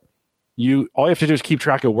 But all you have to do is keep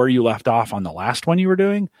track of where you left off on the last one you were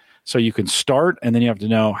doing, so you can start, and then you have to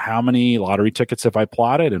know how many lottery tickets have I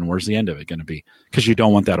plotted, and where's the end of it going to be, because you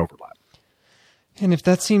don't want that overlap. And if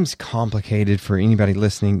that seems complicated for anybody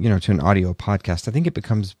listening, to an audio podcast, I think it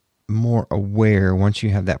becomes more aware once you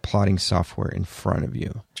have that plotting software in front of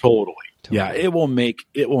you. Totally. Yeah, it will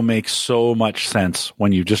make so much sense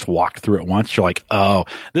when you just walk through it once. You're like, oh,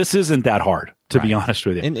 this isn't that hard, to be honest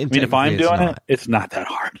with you. And if I'm doing it, it's not that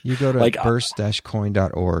hard. You go to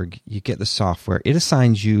burst-coin.org, you get the software. It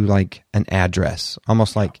assigns you like an address,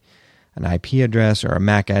 almost like an IP address or a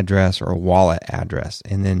MAC address or a wallet address.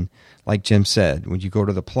 And then, like Jim said, when you go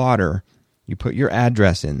to the plotter, you put your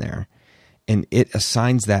address in there, and it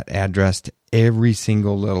assigns that address to every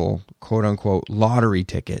single little quote-unquote lottery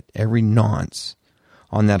ticket, every nonce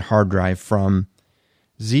on that hard drive from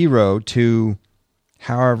 0 to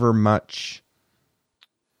however much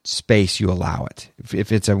space you allow it.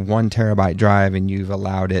 If it's a 1 terabyte drive and you've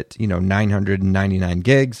allowed it, 999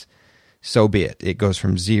 gigs, so be it. It goes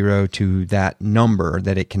from 0 to that number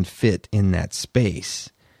that it can fit in that space.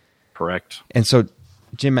 Correct. And so,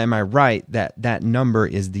 Jim, am I right that number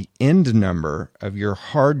is the end number of your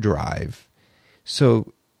hard drive?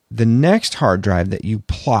 So the next hard drive that you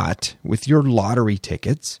plot with your lottery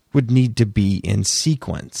tickets would need to be in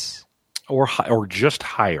sequence. Or just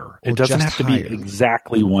higher. It doesn't have to be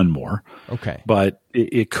exactly one more. Okay. But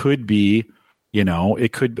it could be,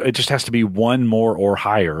 it just has to be one more or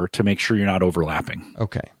higher to make sure you're not overlapping.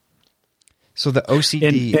 Okay. So the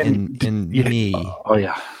OCD in me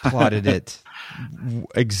plotted it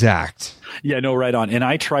exact. Yeah, no, right on. And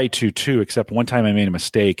I try to too, except one time I made a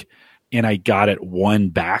mistake and I got it one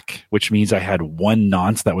back, which means I had one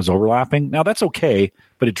nonce that was overlapping. Now that's okay,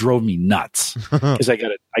 but it drove me nuts because I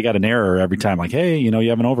got an error every time, like, hey, you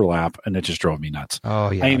have an overlap, and it just drove me nuts.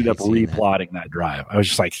 Oh yeah, I ended up replotting that drive. I was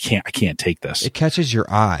just like, I can't take this. It catches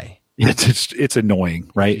your eye. It's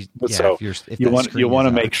annoying, right? Yeah, so you want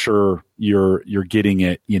to make sure you're getting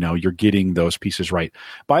it. You're getting those pieces right.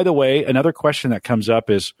 By the way, another question that comes up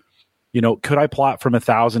is, could I plot from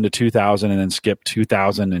 1,000 to 2,000 and then skip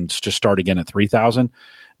 2,000 and just start again at 3,000?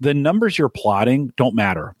 The numbers you're plotting don't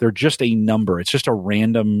matter. They're just a number. It's just a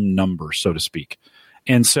random number, so to speak.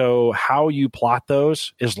 And so how you plot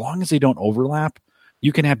those, as long as they don't overlap,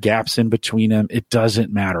 you can have gaps in between them. It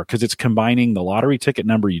doesn't matter because it's combining the lottery ticket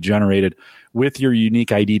number you generated with your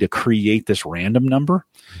unique ID to create this random number.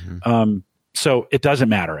 Mm-hmm. So it doesn't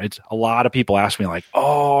matter. It's a lot of people ask me like,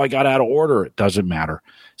 oh, I got out of order. It doesn't matter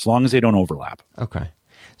as long as they don't overlap. Okay.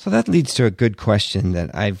 So that leads to a good question that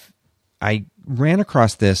I ran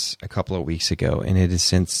across this a couple of weeks ago, and it has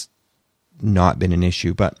since not been an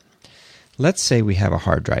issue. But let's say we have a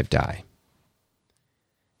hard drive die,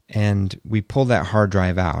 and we pull that hard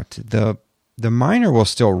drive out. The miner will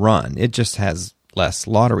still run. It just has less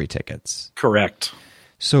lottery tickets. Correct.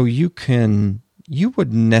 So you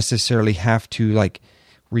wouldn't necessarily have to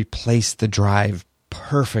replace the drive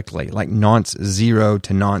perfectly, like nonce 0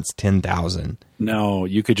 to nonce 10,000. No,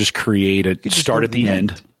 you could just create it. Start at the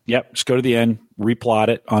end. Yep, just go to the end, replot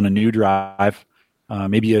it on a new drive.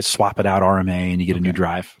 Maybe you swap it out RMA and you get a new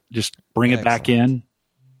drive. Just bring it back in,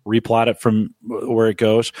 replot it from where it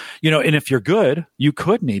goes. And if you're good, you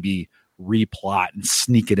could maybe replot and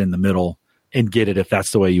sneak it in the middle and get it if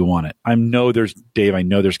that's the way you want it. I know there's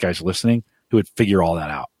guys listening who would figure all that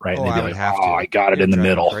out, right? Oh, and they'd be I would like, have to. I got it in the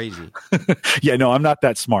middle. Crazy. Yeah, no, I'm not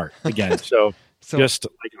that smart. Again, so So, just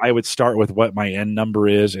like I would start with what my end number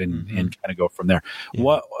is and kind of go from there.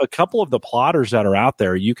 Yeah. A couple of the plotters that are out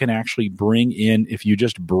there, you can actually bring in, if you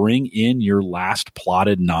just bring in your last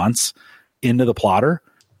plotted nonce into the plotter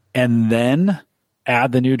and then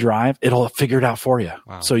add the new drive, it'll figure it out for you.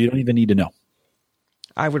 Wow. So you don't even need to know.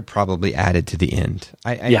 I would probably add it to the end.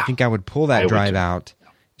 I think I would pull that drive out,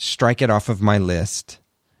 strike it off of my list,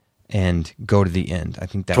 and go to the end. I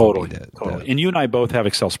think that would be totally. And you and I both have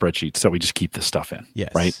Excel spreadsheets, so we just keep this stuff in.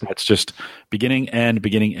 Yes. Right? That's just beginning, end,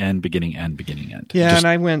 beginning, end, beginning, end, beginning, end. Yeah, and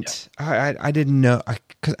I went, I didn't know,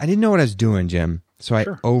 because I didn't know what I was doing, Jim, so I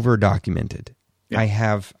over-documented.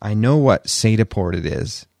 Yeah. I know what SATA port it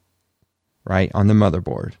is, right, on the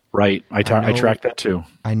motherboard. Right. I track that too.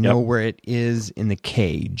 I know where it is in the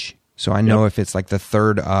cage, so I know if it's like the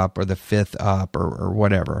third up or the fifth up or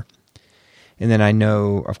whatever. And then I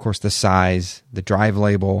know, of course, the size, the drive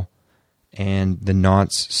label, and the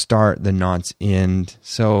nonce start, the nonce end.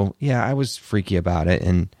 So, yeah, I was freaky about it,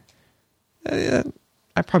 and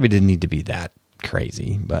I probably didn't need to be that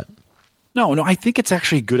crazy, but... No, I think it's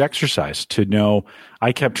actually a good exercise to know.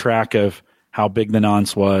 I kept track of how big the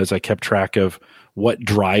nonce was. I kept track of what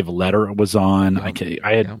drive letter it was on. Yep.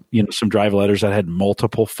 I had some drive letters that had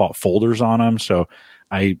multiple folders on them, so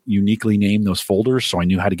I uniquely named those folders so I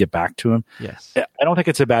knew how to get back to them. Yes. I don't think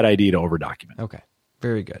it's a bad idea to over-document. Okay.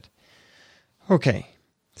 Very good. Okay.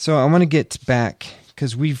 So I want to get back,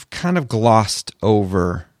 because we've kind of glossed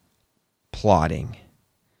over plotting.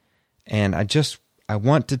 And I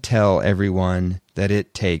want to tell everyone that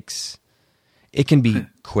it can be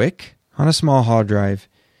quick on a small hard drive,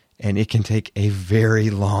 and it can take a very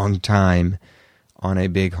long time on a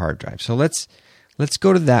big hard drive. So let's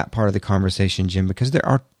go to that part of the conversation, Jim, because there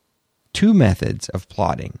are two methods of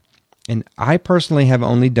plotting. And I personally have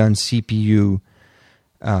only done CPU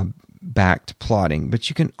backed plotting, but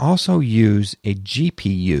you can also use a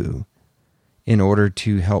GPU in order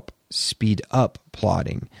to help speed up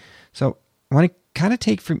plotting. So I want to kind of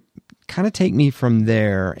take me from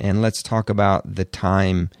there, and let's talk about the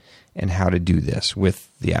time and how to do this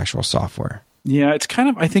with the actual software. Yeah, it's kind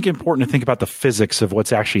of, I think, important to think about the physics of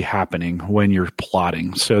what's actually happening when you're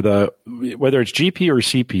plotting. So whether it's GPU or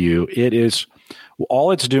CPU,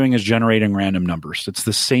 all it's doing is generating random numbers. It's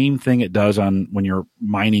the same thing it does when you're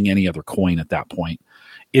mining any other coin at that point.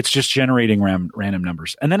 It's just generating random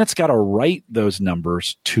numbers. And then it's got to write those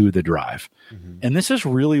numbers to the drive. Mm-hmm. And this is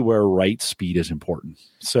really where write speed is important.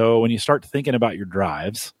 So when you start thinking about your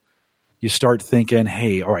drives, you start thinking,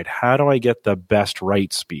 hey, all right, how do I get the best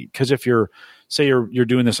write speed? Because if you're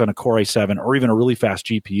doing this on a Core i7 or even a really fast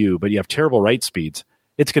GPU, but you have terrible write speeds,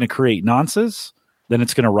 it's going to create nonces, then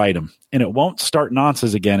it's going to write them. And it won't start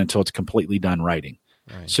nonces again until it's completely done writing.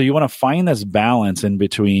 Right. So you want to find this balance in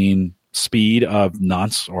between speed of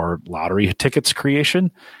nonce or lottery tickets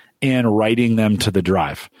creation and writing them to the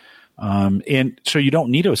drive. And so you don't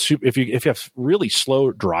need if you have really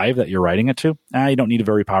slow drive that you're writing it to, you don't need a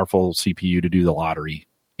very powerful CPU to do the lottery,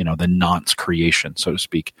 the nonce creation, so to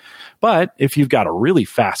speak. But if you've got a really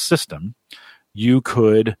fast system, you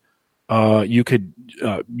could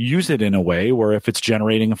use it in a way where if it's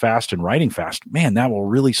generating fast and writing fast, man, that will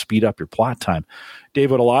really speed up your plot time.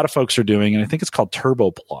 Dave, what a lot of folks are doing, and I think it's called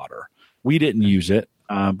Turbo Plotter. We didn't use it,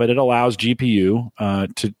 but it allows GPU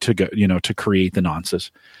to create the nonces.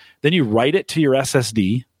 Then you write it to your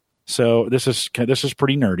SSD. So this is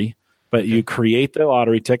pretty nerdy, but you create the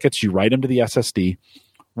lottery tickets, you write them to the SSD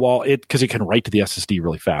because it can write to the SSD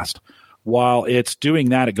really fast. While it's doing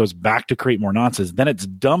that, it goes back to create more nonces. Then it's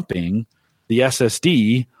dumping the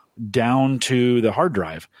SSD down to the hard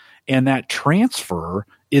drive. And that transfer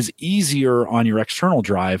is easier on your external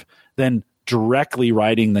drive than directly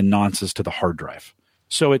writing the nonces to the hard drive.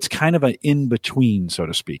 So it's kind of an in-between, so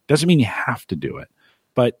to speak. Doesn't mean you have to do it,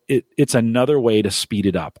 but it's another way to speed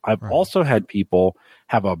it up. I've also had people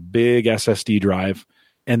have a big SSD drive,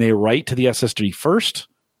 and they write to the SSD first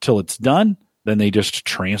till it's done. Then they just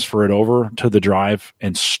transfer it over to the drive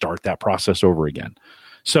and start that process over again.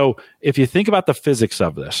 So if you think about the physics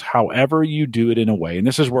of this, however you do it in a way, and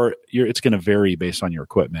this is where it's going to vary based on your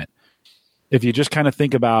equipment. If you just kind of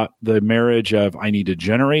think about the marriage of I need to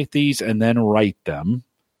generate these and then write them,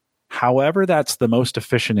 however that's the most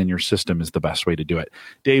efficient in your system is the best way to do it.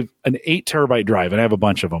 Dave, an 8 terabyte drive, and I have a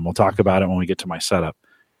bunch of them, we'll talk about it when we get to my setup,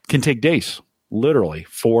 can take days, literally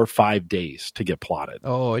 4 or 5 days to get plotted.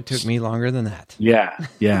 Oh, it took me longer than that. Yeah.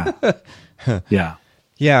 Yeah,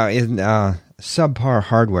 in subpar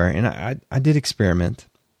hardware, and I did experiment,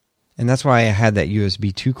 and that's why I had that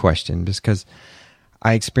USB 2 question, because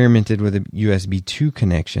I experimented with a USB 2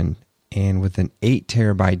 connection, and with an 8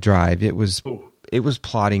 terabyte drive, it was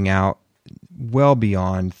plotting out well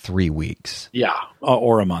beyond 3 weeks. Yeah,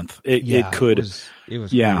 or a month. It could. It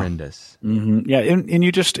was horrendous. Mm-hmm. Yeah, and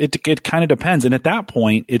you just it kind of depends. And at that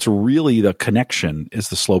point, it's really the connection is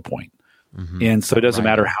the slow point. Mm-hmm. And so it doesn't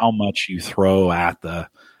matter how much you throw at the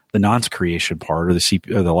nonce creation part or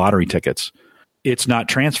the lottery tickets. It's not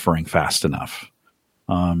transferring fast enough.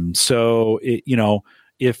 So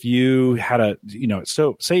if you had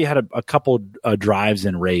say you had a couple drives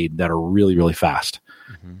in RAID that are really, really fast,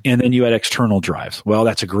 mm-hmm. and then you had external drives. Well,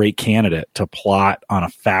 that's a great candidate to plot on a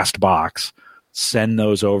fast box. Send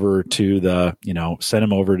those over to send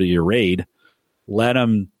them over to your RAID. Let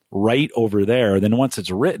them write over there. Then once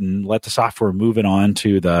it's written, let the software move it on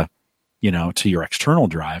to to your external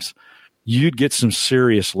drives. You'd get some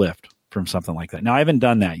serious lift from something like that. Now, I haven't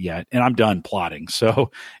done that yet, and I'm done plotting.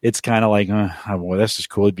 So it's kind of like, well, this is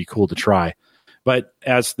cool. It'd be cool to try. But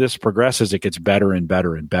as this progresses, it gets better and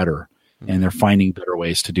better and better, mm-hmm. and they're finding better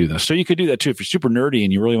ways to do this. So you could do that too. If you're super nerdy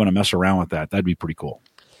and you really want to mess around with that, that'd be pretty cool.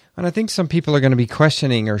 And I think some people are going to be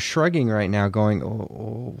questioning or shrugging right now going,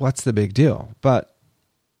 oh, what's the big deal? But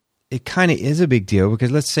it kind of is a big deal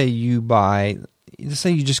because let's say you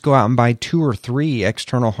just go out and buy 2 or 3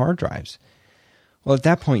 external hard drives. Well, at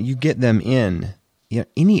that point, you get them in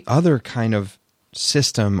any other kind of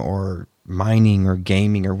system or mining or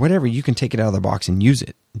gaming or whatever. You can take it out of the box and use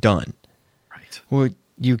it. Done. Right. Well,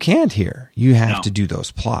 you can't here. You have to do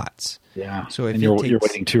those plots. Yeah. So if you're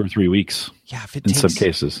waiting 2 or 3 weeks. Yeah. If it in takes some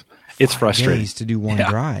cases, it's frustrating days to do one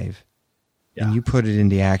drive, and you put it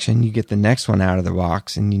into action, you get the next one out of the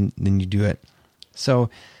box, and then you do it.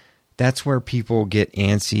 So that's where people get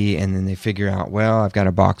antsy, and then they figure out, well, I've got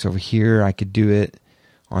a box over here. I could do it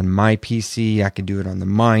on my PC. I could do it on the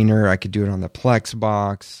miner. I could do it on the Plex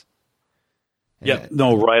box. Yeah,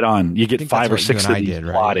 no, right on. You get 5 or 6 of these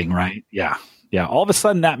plotting, right? Yeah. Yeah. All of a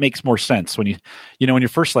sudden that makes more sense when when you're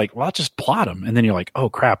first like, well, I'll just plot them. And then you're like, oh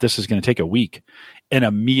crap, this is going to take a week. And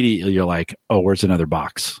immediately you're like, oh, where's another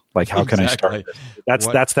box? Like, how can I start this?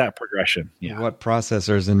 That's that progression. Yeah. What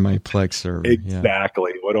processors in my Plex server?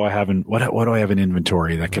 Exactly. Yeah. What do I have in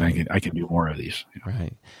inventory that I can do more of these? Yeah.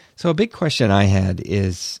 Right. So a big question I had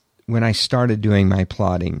is when I started doing my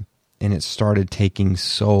plotting and it started taking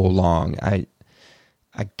so long, I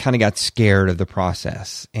kind of got scared of the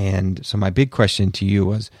process. And so my big question to you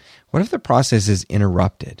was, what if the process is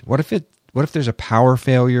interrupted? What if there's a power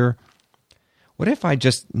failure? What if I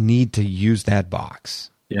just need to use that box?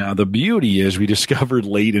 Yeah, the beauty is we discovered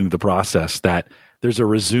late into the process that there's a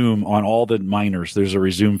resume on all the miners. There's a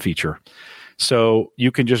resume feature. So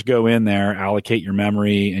you can just go in there, allocate your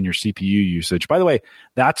memory and your CPU usage. By the way,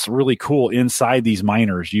 that's really cool. Inside these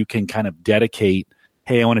miners, you can kind of dedicate,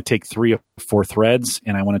 hey, I want to take 3 or 4 threads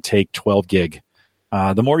and I want to take 12 gig.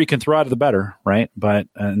 The more you can throw out, the better, right? But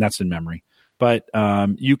and that's in memory. But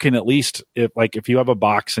you can at least, if you have a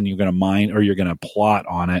box and you're going to mine or you're going to plot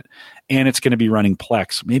on it, and it's going to be running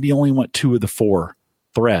Plex, maybe you only want 2 of the 4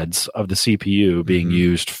 threads of the CPU being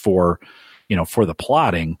used for the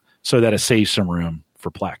plotting, so that it saves some room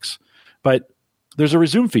for Plex. But there's a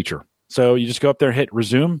resume feature. So you just go up there, hit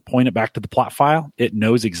resume, point it back to the plot file. It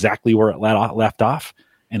knows exactly where it left off,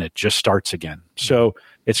 and it just starts again. So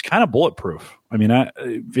it's kind of bulletproof. I mean,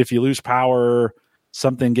 if you lose power,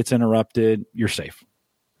 something gets interrupted, you're safe.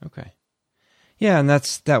 Okay. Yeah, and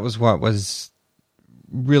that was what was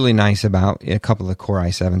really nice about a couple of the Core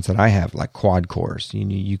i7s that I have, like quad cores.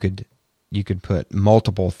 You could put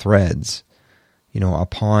multiple threads,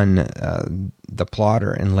 upon the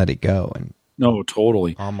plotter and let it go, and no,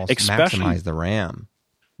 totally, almost maximize the RAM.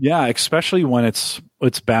 Yeah, especially when it's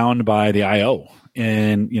bound by the I/O.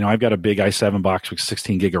 And, I've got a big i7 box with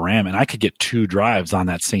 16 gig of RAM, and I could get 2 drives on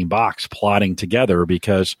that same box plotting together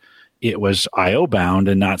because it was I/O bound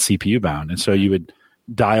and not CPU bound. And so you would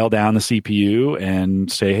dial down the CPU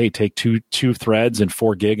and say, hey, take two threads and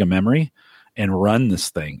 4 gig of memory and run this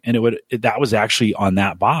thing. And that was actually on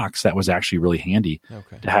that box. That was actually really handy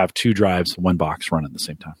to have 2 drives, 1 box run at the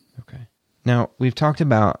same time. Okay. Now, we've talked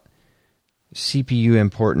about CPU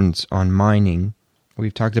importance on mining.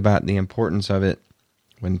 We've talked about the importance of it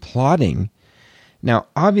when plotting. Now,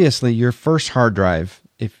 obviously, your first hard drive,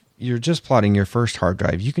 if you're just plotting your first hard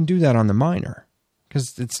drive, you can do that on the miner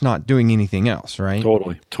because it's not doing anything else, right?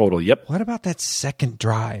 Totally. Yep. What about that second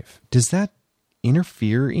drive? Does that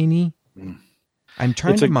interfere any? I'm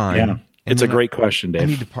trying to mine. Yeah. It's a great question,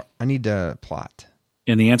 Dave. I need to plot.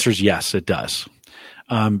 And the answer is yes, it does.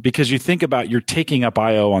 Because you think about you're taking up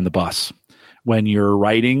I/O on the bus. When you're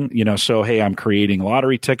writing, so, hey, I'm creating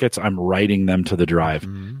lottery tickets, I'm writing them to the drive.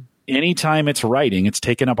 Mm-hmm. Anytime it's writing, it's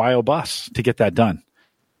taking up I/O bus to get that done.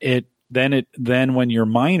 then when your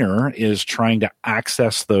miner is trying to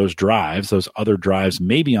access those drives, those other drives,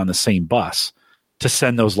 maybe on the same bus, to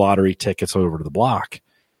send those lottery tickets over to the block,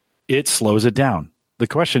 it slows it down. The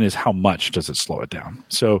question is, how much does it slow it down?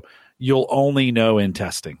 So you'll only know in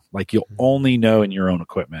testing, like you'll only know in your own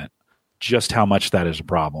equipment just how much that is a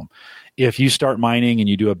problem. If you start mining and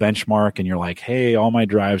you do a benchmark and you're like, hey, all my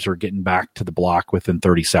drives are getting back to the block within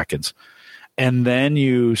 30 seconds, and then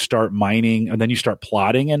you start mining and then you start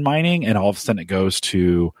plotting and mining, and all of a sudden it goes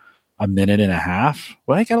to a minute and a half,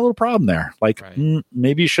 well, I got a little problem there. Like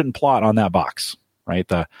maybe you shouldn't plot on that box, right?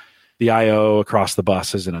 The IO across the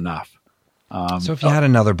bus isn't enough. So if you had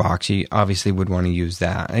another box, you obviously would want to use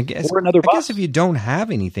that. I guess if you don't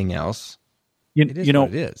have anything else, it is what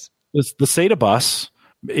it is. The SATA bus,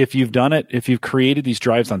 if you've done it, if you've created these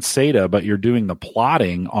drives on SATA, but you're doing the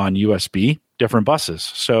plotting on USB, different buses.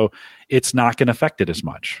 So it's not going to affect it as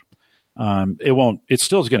much. It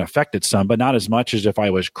still is going to affect it some, but not as much as if I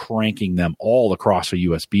was cranking them all across a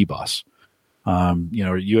USB bus.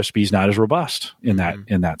 USB is not as robust in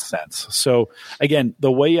that sense. So again,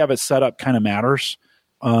 the way you have it set up kind of matters.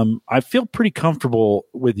 I feel pretty comfortable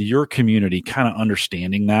with your community kind of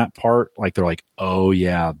understanding that part. Like they're like, oh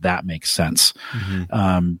yeah, that makes sense.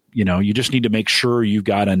 You just need to make sure you've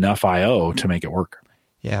got enough IO to make it work.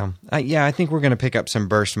 Yeah. I think we're going to pick up some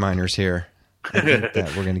burst miners here. I think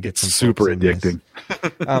that we're going to get some super addicting.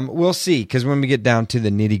 We'll see, because when we get down to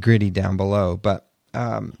the nitty gritty down below, but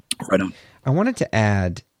right on. I wanted to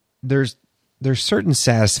add, there's certain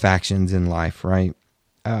satisfactions in life, right?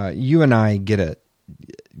 You and I get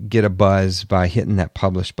a buzz by hitting that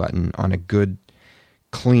publish button on a good,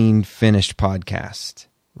 clean, finished podcast,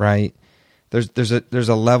 right? There's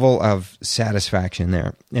a level of satisfaction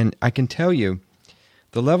there, and I can tell you,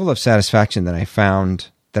 the level of satisfaction that I found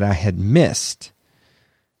that I had missed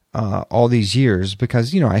all these years,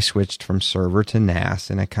 because I switched from server to NAS,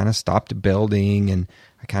 and I kind of stopped building, and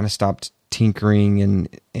I kind of stopped tinkering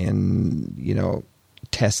and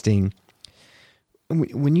testing.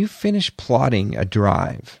 When you finish plotting a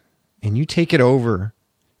drive and you take it over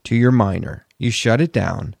to your miner, you shut it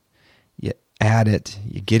down, you add it,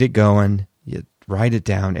 you get it going, you write it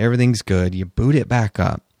down, everything's good, you boot it back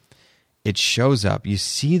up, it shows up, you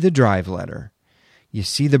see the drive letter, you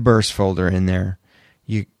see the burst folder in there,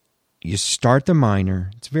 you start the miner.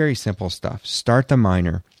 It's very simple stuff. Start the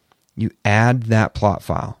miner, you add that plot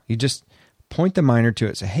file, you just point the miner to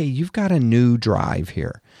it, say, hey, you've got a new drive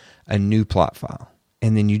here, a new plot file.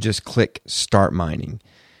 And then you just click start mining.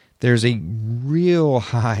 There's a real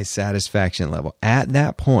high satisfaction level at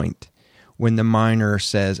that point when the miner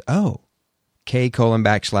says, oh,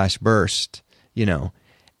 k:\burst,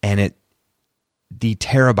 and the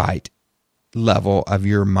terabyte level of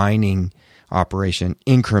your mining operation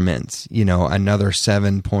increments, another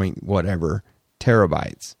 7 point whatever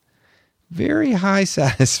terabytes. Very high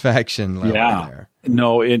satisfaction level there.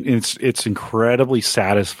 No, it's incredibly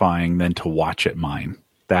satisfying then to watch it mine.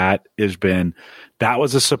 That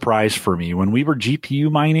was a surprise for me when we were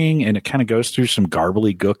GPU mining, and it kind of goes through some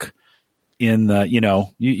gook in the,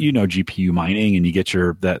 GPU mining, and you get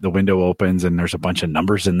the window opens and there's a bunch of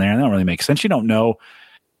numbers in there, and that don't really make sense. You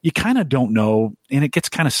kind of don't know, and it gets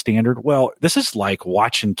kind of standard. Well, this is like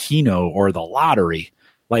watching Keno or the lottery.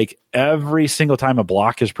 Like every single time a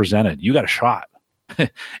block is presented, you got a shot.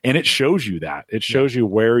 And it shows you that. It shows you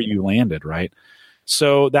where you landed, right?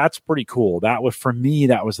 So that's pretty cool. For me,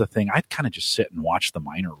 that was the thing. I'd kind of just sit and watch the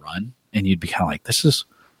miner run, and you'd be kind of like, this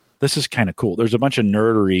is kind of cool. There's a bunch of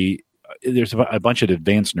nerdery. There's a bunch of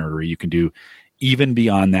advanced nerdery you can do even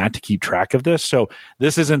beyond that to keep track of this. So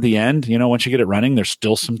this isn't the end. Once you get it running, there's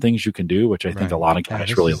still some things you can do, which I think a lot of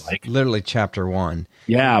guys really like. Literally chapter 1.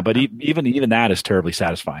 Yeah, but even that is terribly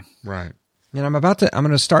satisfying. Right. And I'm going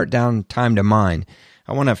to start down time to mine.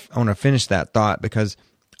 I want to finish that thought, because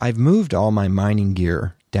I've moved all my mining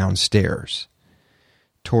gear downstairs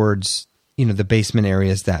towards, the basement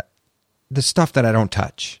areas, the stuff that I don't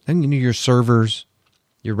touch. And your servers,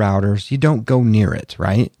 your routers, you don't go near it,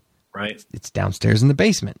 right? Right. It's downstairs in the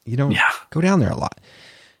basement. You don't go down there a lot.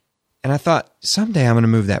 And I thought, someday I'm going to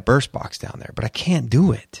move that burst box down there, but I can't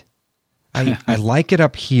do it. I like it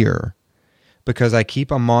up here because I keep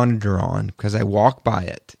a monitor on, because I walk by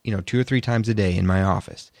it, 2 or 3 times a day in my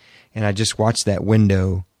office, and I just watch that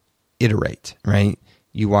window iterate, right?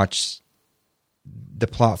 You watch the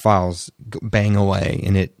plot files bang away,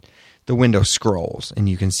 and the window scrolls, and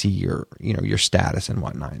you can see your status and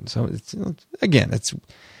whatnot. And so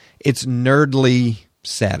it's nerdly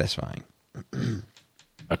satisfying.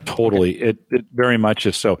 Totally. It very much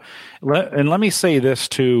is so. And let me say this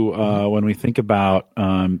too, when we think about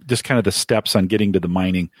just kind of the steps on getting to the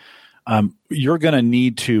mining. you're going to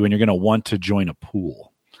need to, and you're going to want to join a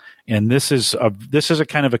pool. And this is a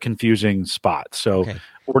kind of a confusing spot. So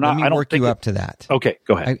we're not. Let me work you up to that. Okay,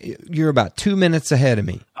 go ahead. You're about 2 minutes ahead of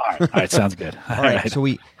me. All right, sounds good. All right.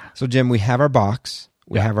 So Jim, we have our box.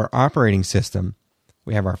 We have our operating system.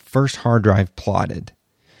 We have our first hard drive plotted,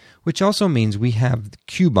 which also means we have the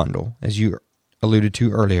Q bundle, as you alluded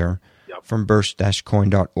to earlier, from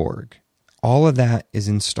burst-coin.org. All of that is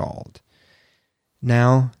installed.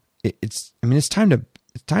 Now it's time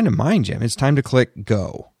to mine, Jim. It's time to click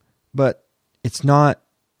go. But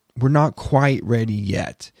we're not quite ready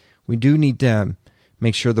yet. We do need to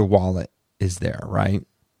make sure the wallet is there, right?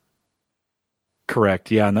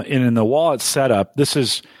 Correct. Yeah. And in the wallet setup, this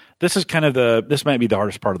might be the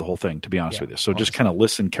hardest part of the whole thing, to be honest with you. So just kind of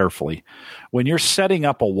listen carefully. When you're setting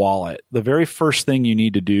up a wallet, the very first thing you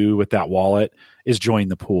need to do with that wallet is join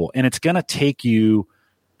the pool. And it's going to take you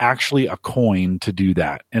actually a coin to do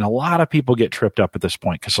that. And a lot of people get tripped up at this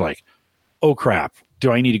point because like, oh crap,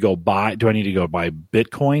 do I need to go buy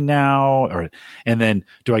Bitcoin now? And then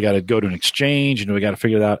do I got to go to an exchange and do I got to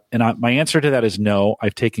figure that out? And my answer to that is no,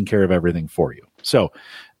 I've taken care of everything for you. So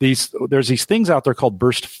there's these things out there called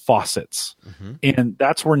burst faucets. Mm-hmm. And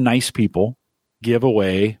that's where nice people give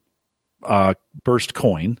away burst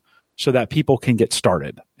coin so that people can get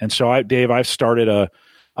started. And so I've started a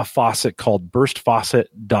faucet called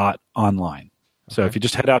burstfaucet.online. So if you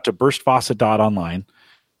just head out to burstfaucet.online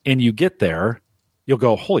and you get there, you'll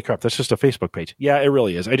go, holy crap, that's just a Facebook page. Yeah, it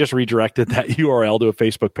really is. I just redirected that URL to a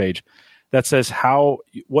Facebook page that says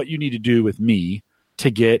what you need to do with me to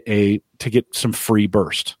get some free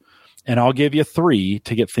burst. And I'll give you 3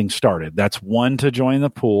 to get things started. That's 1 to join the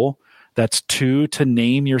pool. That's 2 to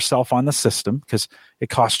name yourself on the system, because it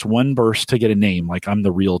costs 1 burst to get a name. Like I'm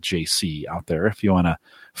the real JC out there if you want to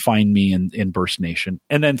find me in Burst Nation.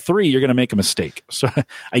 And then 3, you're going to make a mistake. So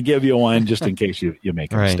I give you 1 just in case you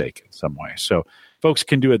make a mistake in some way. So folks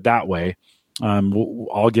can do it that way.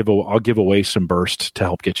 I'll give away some burst to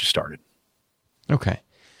help get you started. Okay.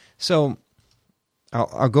 So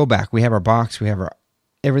I'll go back. We have our box. We have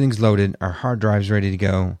everything's loaded. Our hard drive's ready to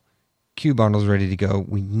go. Q bundle's ready to go.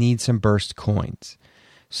 We need some burst coins.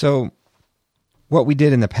 So what we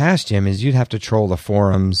did in the past, Jim, is you'd have to troll the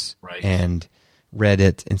forums and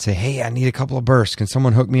Reddit and say, hey, I need a couple of bursts. Can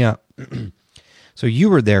someone hook me up? So you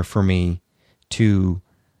were there for me to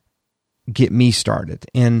get me started.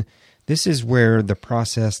 And this is where the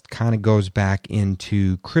process kind of goes back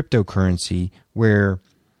into cryptocurrency, where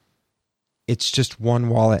it's just one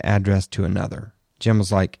wallet address to another. Jim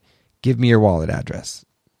was like, give me your wallet address.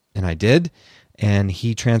 And I did. And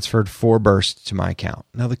he transferred 4 bursts to my account.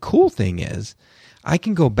 Now, the cool thing is I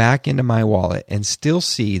can go back into my wallet and still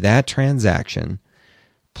see that transaction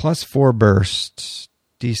plus 4 bursts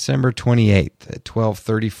December 28th at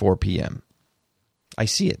 12:34 p.m. I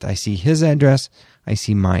see it. I see his address. I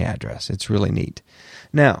see my address. It's really neat.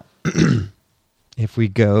 Now, if we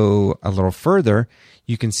go a little further,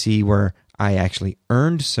 you can see where I actually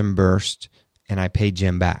earned some burst and I paid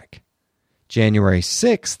Jim back. January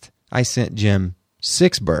 6th, I sent Jim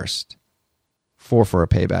 6 bursts, 4 for a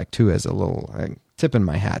payback, 2 as a little tip in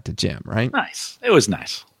my hat to Jim, right? Nice. It was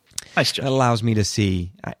nice. Nice job. It allows me to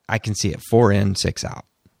see, I can see it 4 in, 6 out.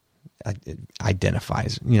 It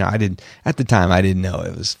identifies, at the time I didn't know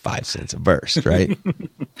it was 5 cents a burst, right?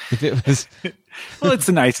 If it was, well, it's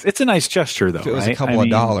a nice gesture though. If it was a couple of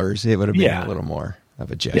dollars, it would have been a little more of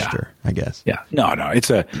a gesture, I guess. Yeah. No, it's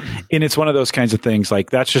one of those kinds of things. Like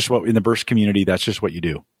that's just what in the burst community, that's just what you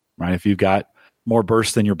do, right? If you've got more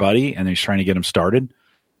bursts than your buddy and he's trying to get him started,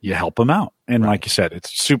 you help him out. And like you said,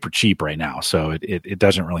 it's super cheap right now. So it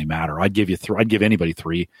doesn't really matter. I'd give anybody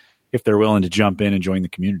 3 if they're willing to jump in and join the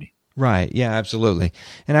community. Right. Yeah, absolutely.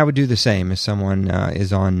 And I would do the same if someone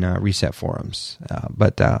is on Reset forums.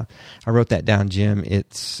 But I wrote that down, Jim.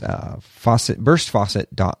 It's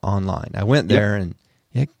burstfaucet.online. I went there and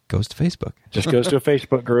it goes to Facebook. Just goes to a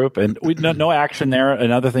Facebook group. And no action there.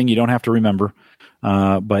 Another thing you don't have to remember.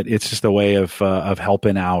 But it's just a way of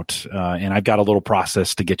helping out. And I've got a little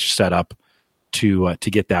process to get you set up to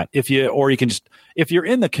get that. If you're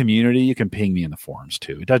in the community, you can ping me in the forums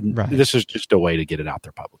too. It doesn't. Right. This is just a way to get it out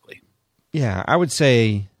there publicly. Yeah, I would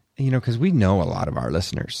say, because we know a lot of our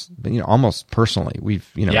listeners, but almost personally, we've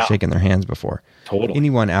shaken their hands before. Totally.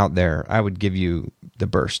 Anyone out there, I would give you the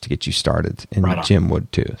burst to get you started, and Jim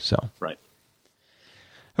would too. So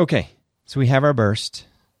okay, so we have our burst,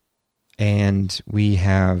 and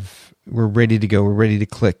we're ready to go. We're ready to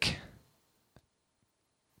click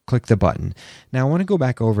the button. Now I want to go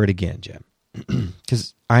back over it again, Jim,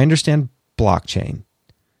 because I understand blockchain.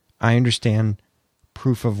 I understand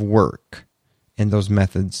proof of work and those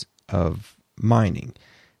methods of mining.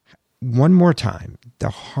 One more time, the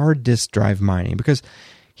hard disk drive mining, because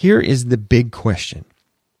here is the big question.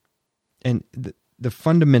 And the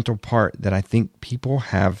fundamental part that I think people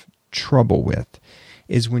have trouble with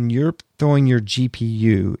is when you're throwing your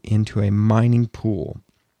GPU into a mining pool,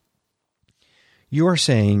 you are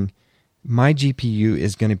saying my GPU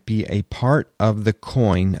is going to be a part of the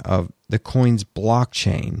coin's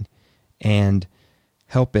blockchain and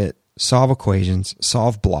help it solve equations,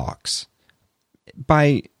 solve blocks.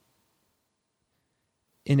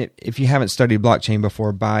 If you haven't studied blockchain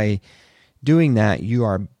before, by doing that, you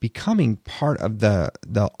are becoming part of the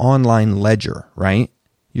online ledger, right?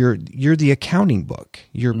 You're the accounting book.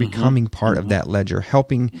 You're becoming part of that ledger,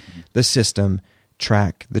 helping the system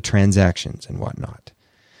track the transactions and whatnot.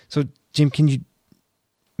 So, Jim, can you,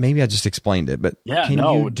 maybe I just explained it, but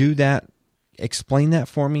you do that? Explain that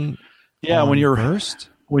for me. Yeah, when you're Burst?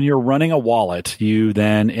 When you're running a wallet,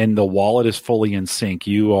 and the wallet is fully in sync,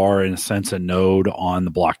 you are in a sense a node on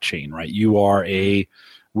the blockchain, right? You are a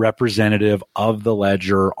representative of the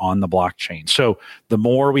ledger on the blockchain. So the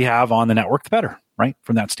more we have on the network, the better, right?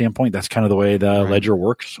 From that standpoint, that's kind of the way the ledger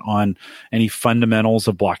works on any fundamentals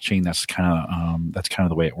of blockchain. That's kind of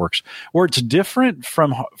the way it works. Where it's different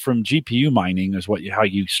from GPU mining is how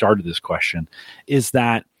you started this question, is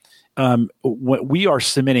that what we are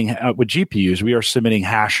submitting with GPUs, we are submitting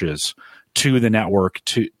hashes to the network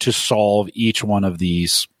to solve each one of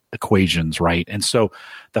these equations, right? And so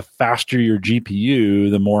the faster your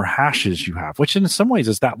GPU, the more hashes you have, which in some ways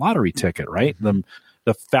is that lottery ticket, right?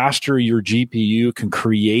 The faster your GPU can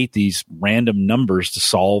create these random numbers to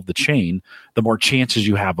solve the chain, the more chances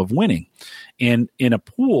you have of winning. And in a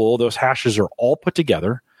pool, those hashes are all put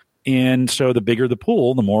together. And so the bigger the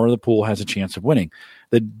pool, the more the pool has a chance of winning.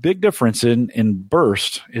 The big difference in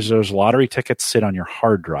Burst is those lottery tickets sit on your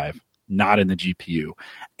hard drive, not in the GPU.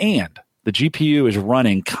 And the GPU is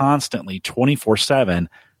running constantly 24/7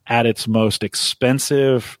 at its most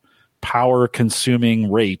expensive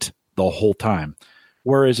power-consuming rate the whole time.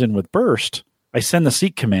 Whereas with Burst, I send the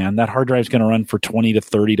seek command, that hard drive is going to run for 20 to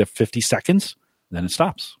 30 to 50 seconds, then it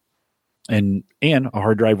stops. And a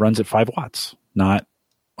hard drive runs at 5 watts, not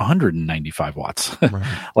 195 watts,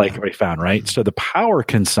 like we found, right? So the power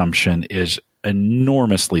consumption is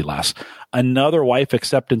enormously less. Another life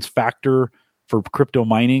acceptance factor for crypto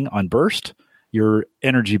mining on Burst, your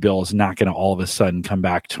energy bill is not going to all of a sudden come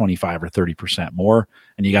back 25 or 30% more.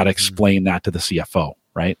 And you got to explain that to the CFO,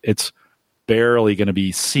 right? It's barely going to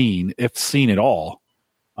be seen, if seen at all,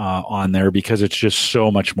 on there because it's just so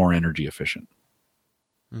much more energy efficient.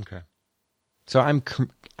 Okay. So I'm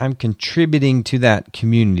contributing to that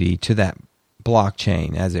community, to that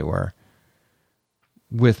blockchain, as it were,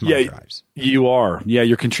 with my drives. You are. Yeah,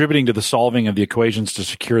 you're contributing to the solving of the equations to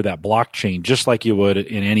secure that blockchain, just like you would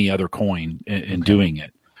in any other coin in doing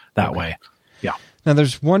it that way. Yeah. Now,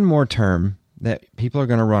 there's one more term that people are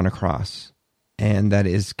going to run across, and that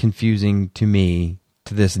is confusing to me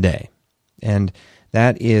to this day. And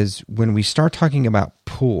that is when we start talking about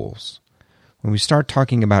pools. When we start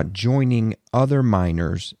talking about joining other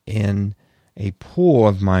miners in a pool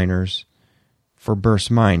of miners for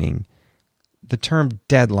Burst mining, the term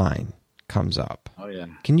deadline comes up. Oh, yeah.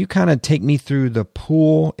 Can you kind of take me through the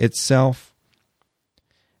pool itself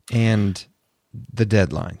and the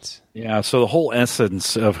deadlines? Yeah, so the whole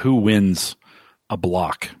essence of who wins a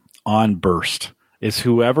block on Burst is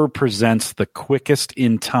whoever presents the quickest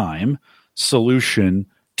in time solution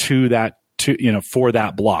to that, for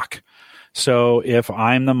that block. So if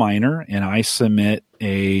I'm the miner and I submit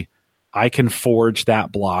I can forge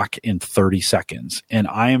that block in 30 seconds. And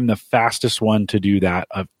I am the fastest one to do that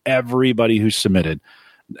of everybody who submitted.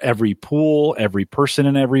 Every pool, every person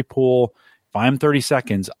in every pool. If I'm 30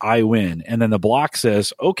 seconds, I win. And then the block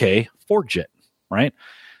says, okay, forge it, right?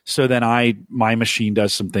 So then my machine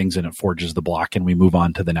does some things and it forges the block and we move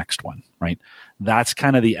on to the next one, right? That's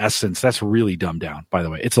kind of the essence. That's really dumbed down, by the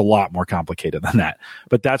way. It's a lot more complicated than that.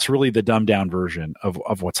 But that's really the dumbed down version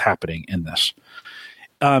of what's happening in this.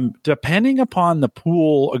 Depending upon the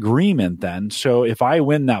pool agreement then, so if I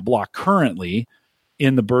win that block currently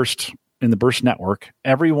in the Burst network,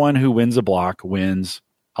 everyone who wins a block wins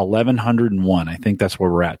 1,101. I think that's where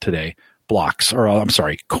we're at today. Blocks, or I'm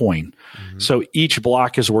sorry, coin. Mm-hmm. So each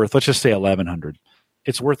block is worth, let's just say 1,100.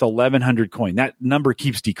 It's worth 1,100 coin. That number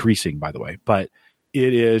keeps decreasing, by the way, but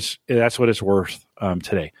that's what it's worth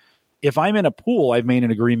today. If I'm in a pool, I've made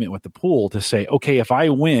an agreement with the pool to say, okay, if I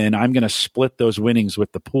win, I'm going to split those winnings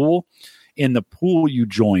with the pool. In the pool you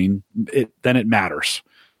join, then it matters.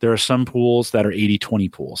 There are some pools that are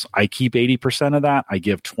 80-20 pools. I keep 80% of that. I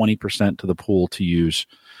give 20% to the pool to use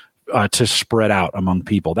to spread out among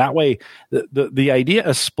people. That way, the idea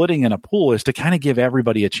of splitting in a pool is to kind of give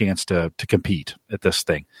everybody a chance to compete at this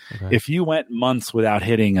thing. Okay. If you went months without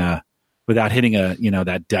hitting a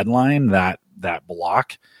that deadline, that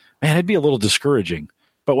block, man, it'd be a little discouraging.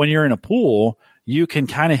 But when you're in a pool, you can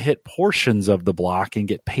kind of hit portions of the block and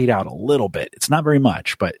get paid out a little bit. It's not very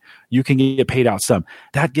much, but you can get paid out some.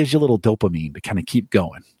 That gives you a little dopamine to kind of keep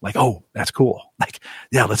going. Like, oh, that's cool. Like,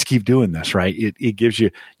 yeah, let's keep doing this, right? It gives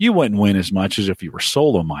you wouldn't win as much as if you were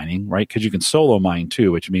solo mining, right? Because you can solo mine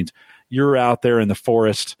too, which means you're out there in the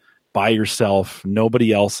forest by yourself,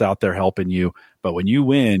 nobody else out there helping you. But when you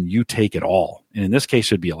win, you take it all. And in this case,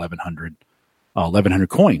 it'd be 1,100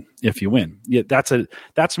 coin if you win. Yeah,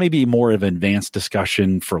 that's maybe more of an advanced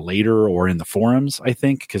discussion for later or in the forums, I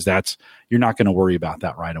think, because you're not going to worry about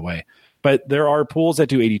that right away. But there are pools that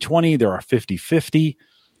do 80-20. There are 50-50.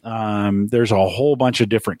 There's a whole bunch of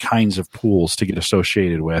different kinds of pools to get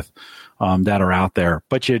associated with that are out there.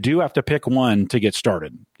 But you do have to pick one to get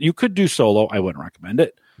started. You could do solo. I wouldn't recommend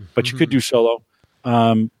it, but you could do solo.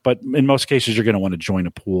 But in most cases, you're going to want to join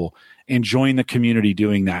a pool and join the community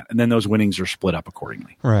doing that. And then those winnings are split up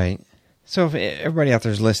accordingly. Right. So if everybody out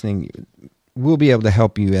there is listening, we'll be able to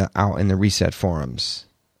help you out in the Reset forums,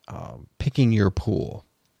 picking your pool.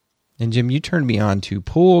 And Jim, you turned me on to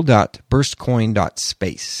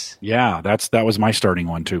pool.burstcoin.space. Yeah, that was my starting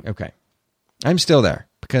one too. Okay. I'm still there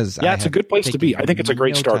because it's a good place to be. I think it's a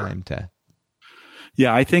great starter.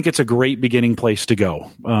 Yeah, I think it's a great beginning place to go.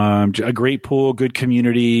 A great pool, good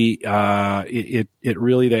community. It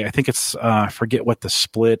really, I think it's, I forget what the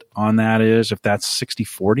split on that is, if that's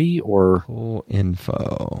 60-40 or... Pool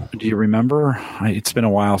info. Do you remember? It's been a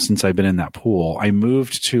while since I've been in that pool. I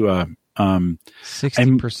moved to a...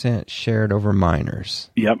 60% shared over miners.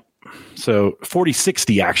 Yep. So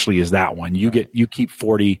 40-60 actually is that one. You keep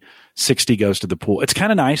 40, 60 goes to the pool. It's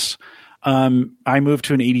kind of nice. I moved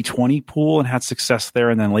to an 80-20 pool and had success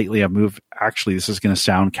there. And then lately I've moved, actually, this is going to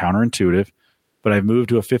sound counterintuitive, but I've moved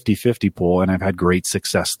to a 50-50 pool and I've had great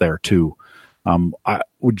success there too.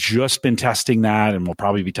 We've just been testing that and we'll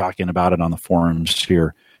probably be talking about it on the forums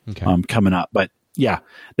here coming up. But yeah,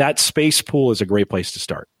 that space pool is a great place to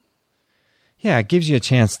start. Yeah. It gives you a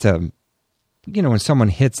chance to, when someone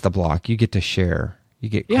hits the block, you get to share, you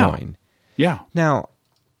get coin. Yeah. Now,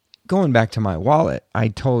 going back to my wallet, I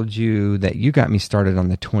told you that you got me started on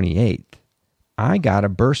the 28th. I got a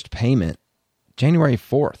burst payment January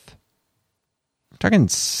 4th. I'm talking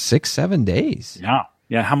 6-7 days. Yeah.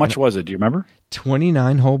 Yeah. How much was it? Do you remember?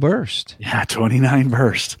 29 whole burst. Yeah, 29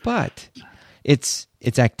 burst. But it's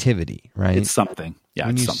activity, right? It's something. Yeah.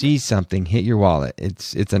 When you see something hit your wallet,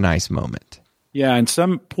 it's a nice moment. Yeah, and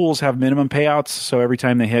some pools have minimum payouts, so every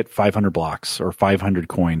time they hit 500 blocks or 500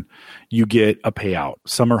 coin, you get a payout.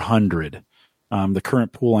 Some are 100. The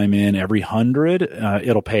current pool I'm in, every 100,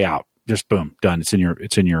 it'll pay out. Just boom, done. It's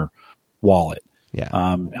in your wallet. Yeah.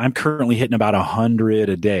 I'm currently hitting about 100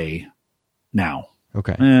 a day now.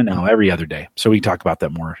 Okay. No, every other day. So we can talk about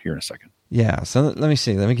that more here in a second. Yeah. So let me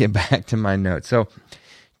see. Let me get back to my notes. So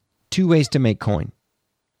 2 ways to make coin: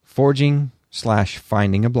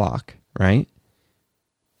 forging/finding a block, right?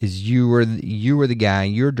 Is you were the guy,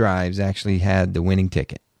 your drives actually had the winning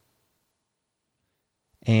ticket.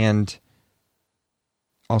 And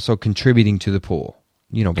also contributing to the pool,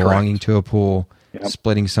 belonging to a pool,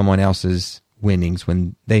 splitting someone else's winnings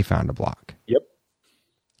when they found a block. Yep.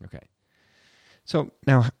 Okay. So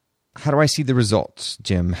now, how do I see the results,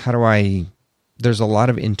 Jim? There's a lot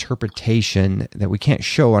of interpretation that we can't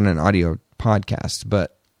show on an audio podcast,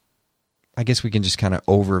 but I guess we can just kind of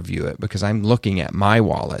overview it because I'm looking at my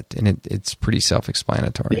wallet and it's pretty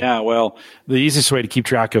self-explanatory. Yeah, well, the easiest way to keep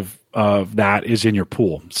track of that is in your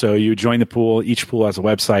pool. So you join the pool. Each pool has a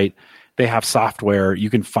website. They have software. You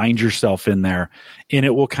can find yourself in there, and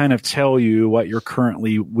it will kind of tell you what you're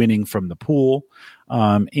currently winning from the pool.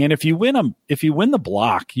 And if you win the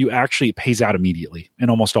block, it pays out immediately in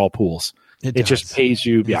almost all pools. It just pays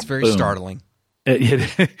you. It's very startling.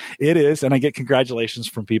 It is, and I get congratulations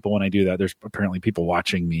from people when I do that. There's apparently people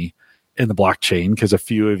watching me in the blockchain because a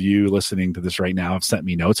few of you listening to this right now have sent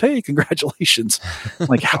me notes. Hey, congratulations!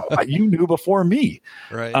 Like, how you knew before me,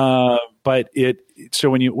 right? But so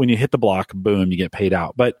when you hit the block, boom, you get paid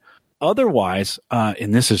out. But otherwise,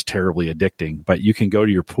 and this is terribly addicting, but you can go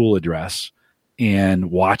to your pool address and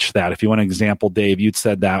watch that. If you want an example, Dave, you'd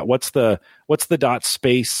said that. What's the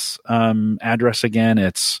 .space address again?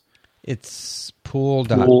 It's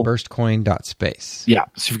pool.burstcoin.space. Yeah.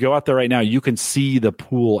 So if you go out there right now, you can see the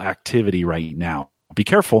pool activity right now. Be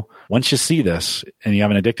careful. Once you see this and you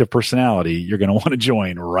have an addictive personality, you're going to want to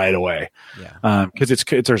join right away. Yeah. Because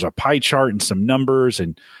there's a pie chart and some numbers,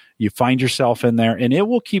 and You find yourself in there, and it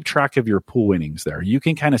will keep track of your pool winnings there. You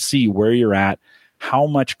can kind of see where you're at, how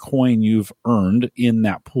much coin you've earned in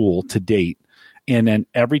that pool to date. And then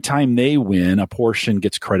every time they win, a portion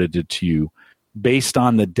gets credited to you based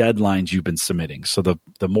on the deadlines you've been submitting. So the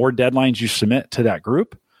more deadlines you submit to that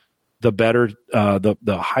group, the better,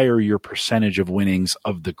 the higher your percentage of winnings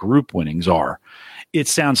of the group winnings are. It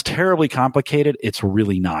sounds terribly complicated. It's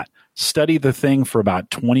really not. Study the thing for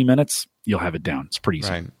about 20 minutes. You'll have it down. It's pretty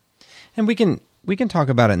easy. Right. And we can talk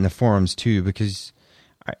about it in the forums too, because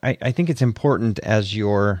I think it's important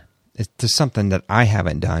to something that I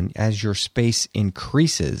haven't done, as your space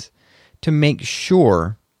increases, to make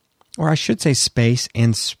sure, or I should say space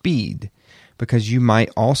and speed, because you might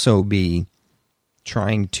also be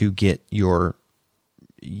trying to get your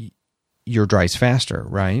drives faster,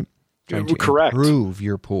 right? Trying to Correct. improve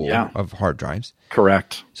your pool of hard drives.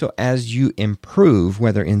 Correct. So as you improve,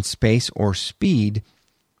 whether in space or speed,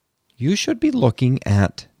 you should be looking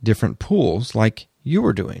at different pools like you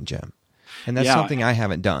were doing, Jim. And that's something I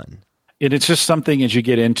haven't done. It's just something as you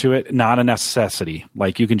get into it, not a necessity.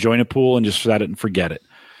 Like you can join a pool and just set it and forget it.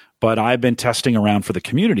 But I've been testing around for the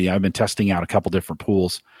community. I've been testing out a couple different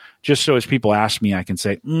pools just so as people ask me, I can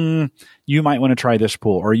say, you might want to try this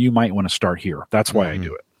pool or you might want to start here. That's why I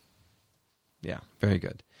do it. Yeah, very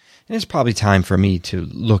good. And it's probably time for me to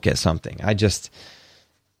look at something. I just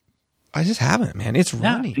haven't, man. It's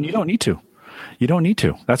running. And you don't need to. You don't need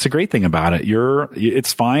to. That's the great thing about it.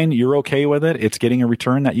 It's fine. You're okay with it. It's getting a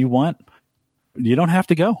return that you want. You don't have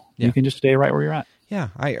to go. Yeah. You can just stay right where you're at. Yeah,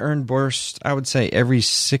 I earn burst, I would say every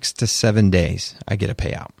 6 to 7 days I get a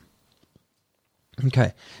payout.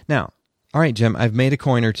 Okay. Now, all right, Jim, I've made a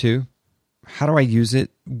coin or two. How do I use it?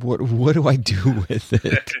 What do I do with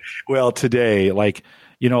it? Well, today,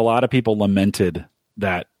 a lot of people lamented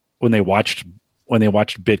that when they watched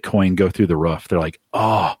Bitcoin go through the roof, they're like,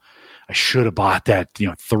 "Oh, I should have bought that,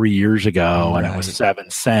 3 years ago, and it was 7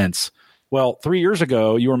 cents." Well, 3 years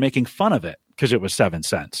ago, you were making fun of it because it was 7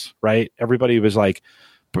 cents, right? Everybody was like,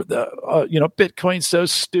 Bitcoin's so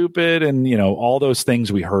stupid, and all those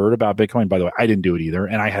things we heard about Bitcoin. By the way, I didn't do it either,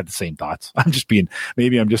 and I had the same thoughts. I'm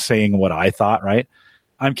just saying what I thought, right?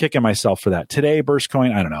 I'm kicking myself for that. Today,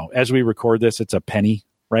 Burstcoin, I don't know. As we record this, it's a penny,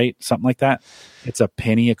 right? Something like that. It's a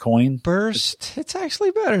penny a coin. Burst, it's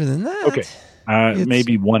actually better than that. Okay.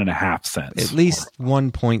 Maybe 1.5 cents. At least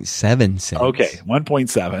 1.7 cents. Okay,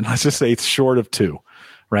 1.7. Let's just say it's short of 2,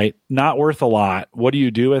 right? Not worth a lot. What do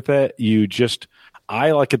you do with it?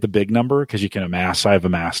 I like at the big number because you can amass. I've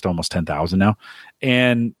amassed almost 10,000 now.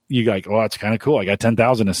 And you like, oh, it's kind of cool. I got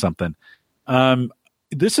 10,000 of something.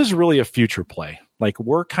 This is really a future play. Like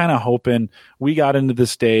we're kind of hoping we got into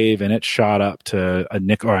this, Dave, and it shot up to a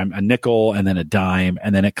nickel and then a dime,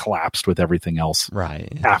 and then it collapsed with everything else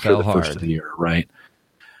after the first of the year, right?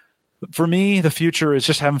 For me, the future is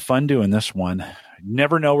just having fun doing this one.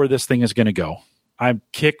 Never know where this thing is going to go. I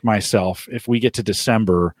kick myself if we get to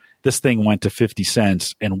December, this thing went to 50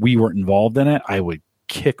 cents and we weren't involved in it. I would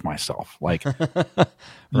kick myself like,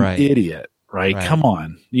 right. You idiot, right? Come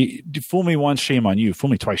on. You fool me once, shame on you.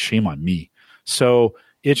 Fool me twice, shame on me. So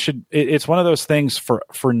it's one of those things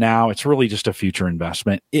for now. It's really just a future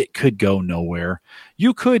investment. It could go nowhere.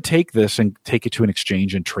 You could take this and take it to an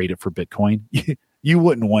exchange and trade it for Bitcoin. You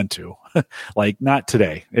wouldn't want to, like not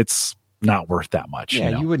today. It's not worth that much.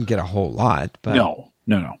 Yeah, you wouldn't get a whole lot. But No.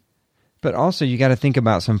 But also you got to think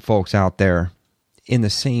about some folks out there in the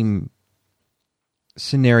same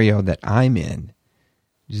scenario that I'm in.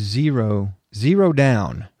 Zero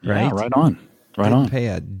down, right? Yeah, right on. Didn't pay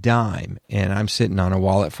a dime, and I'm sitting on a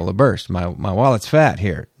wallet full of burst. My wallet's fat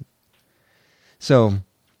here. So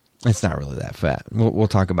it's not really that fat. We'll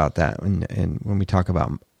talk about that and when we talk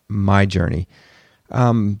about my journey.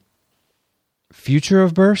 Future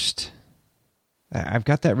of burst, I've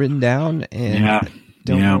got that written down, and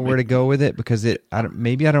don't know where to go with it because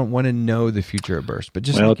maybe I don't want to know the future of burst. But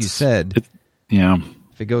just like you said,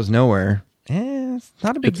 if it goes nowhere, it's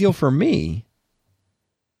not a big deal for me.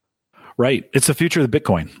 Right. It's the future of the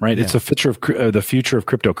Bitcoin, right? Yeah. It's the future of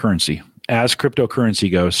cryptocurrency. As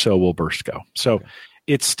cryptocurrency goes, so will Burst go. So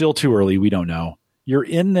It's still too early. We don't know. You're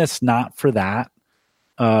in this not for that,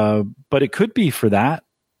 but it could be for that.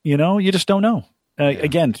 You just don't know.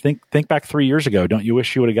 Again, think back 3 years ago. Don't you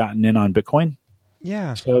wish you would have gotten in on Bitcoin?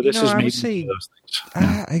 Yeah. So this is maybe one of those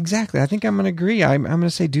things. Exactly. I think I'm going to agree. I'm going to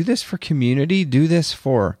say do this for community. Do this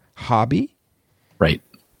for hobby. Right.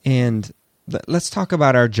 And let's talk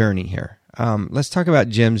about our journey here. Let's talk about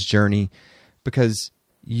Jim's journey because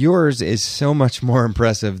yours is so much more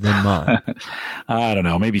impressive than mine. I don't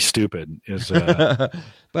know. Maybe stupid is.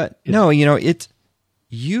 But no,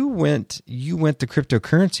 you went the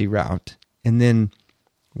cryptocurrency route and then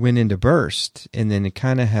went into Burst, and then it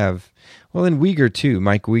kind of and Uyghur too,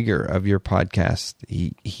 Mike Uyghur of your podcast,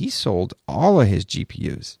 he sold all of his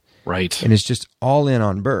GPUs. Right. And it's just all in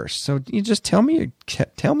on Burst. So you just tell me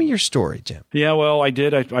your story, Jim. Yeah, well, I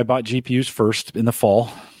did. I bought GPUs first in the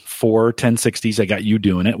fall. 4 1060s. I got you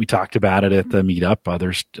doing it. We talked about it at the meetup.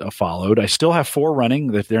 Others followed. I still have 4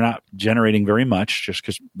 running. That they're not generating very much just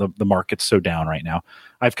because the market's so down right now.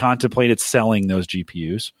 I've contemplated selling those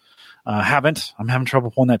GPUs. Haven't. I'm having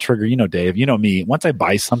trouble pulling that trigger. You know, Dave, you know me. Once I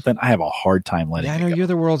buy something, I have a hard time letting it go. I know you're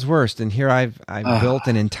the world's worst. And here I've built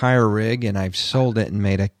an entire rig and I've sold it and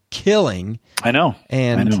made a killing. I know.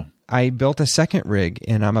 And I built a second rig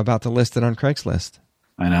and I'm about to list it on Craigslist.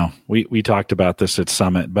 I know. We talked about this at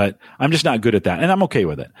Summit, but I'm just not good at that, and I'm okay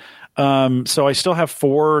with it. So I still have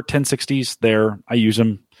 4 1060s there. I use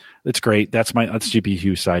them. It's great. That's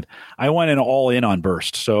GPU side. I went all in on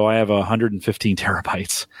Burst, so I have 115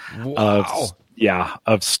 terabytes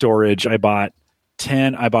of storage. I bought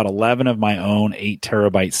 11 of my own 8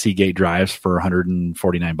 terabyte Seagate drives for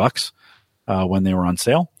 $149 when they were on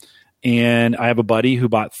sale. And I have a buddy who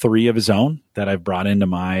bought 3 of his own that I've brought into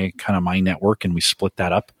my network, and we split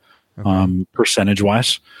that up percentage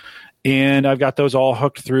wise. And I've got those all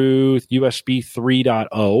hooked through USB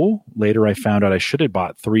 3.0. Later, I found out I should have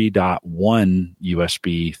bought 3.1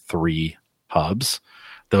 USB 3 hubs.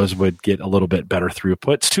 Those would get a little bit better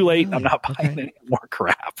throughput. It's too late. I'm not buying any more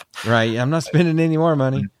crap. Right. I'm not spending any more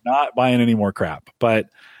money. Not buying any more crap. But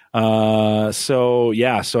so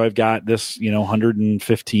I've got this,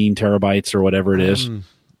 115 terabytes or whatever it is.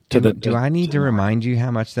 Do I need to remind you how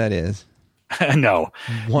much that is? No,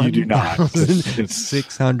 you do not. It's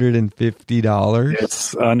 $650.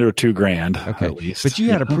 It's under $2,000 at least. But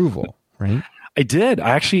you had approval, right? I did.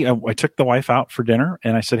 I took the wife out for dinner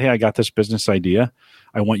and I said, "Hey, I got this business idea.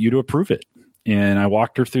 I want you to approve it." And I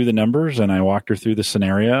walked her through the numbers and I walked her through the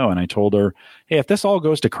scenario and I told her, "Hey, if this all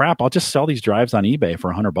goes to crap, I'll just sell these drives on eBay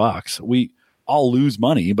for $100. I'll lose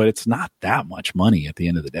money, but it's not that much money at the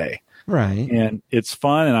end of the day." Right. And it's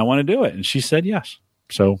fun and I want to do it. And she said yes.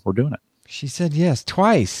 So we're doing it. She said yes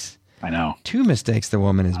twice. I know. 2 mistakes the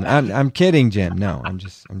woman has made. I'm kidding, Jim. No, I'm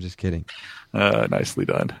just kidding. Nicely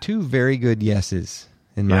done. 2 very good yeses,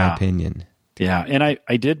 in my opinion. Yeah, and I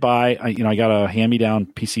did buy. I got a hand-me-down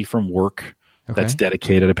PC from work that's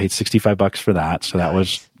dedicated. I paid $65 for that, so that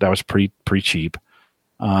was pretty cheap.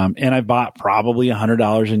 And I bought probably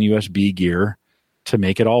 $100 in USB gear to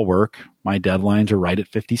make it all work. My deadlines are right at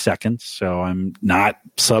 50 seconds, so I'm not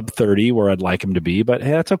sub 30 where I'd like them to be, but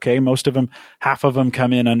hey, that's okay. Half of them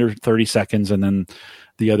come in under 30 seconds, and then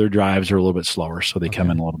the other drives are a little bit slower, so they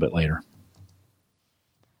come in a little bit later.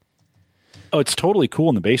 Oh, it's totally cool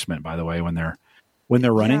in the basement, by the way, when they're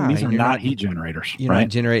running. Yeah, these are not heat generators. You're not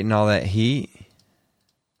generating all that heat.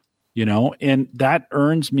 And that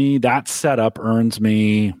setup earns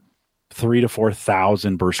me 3,000 to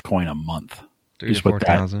 4,000 Burst coin a month. 3,000 to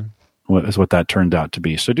 4,000. Is what that turned out to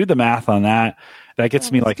be. So do the math on that. That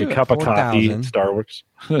gets me like a cup of coffee at Starbucks.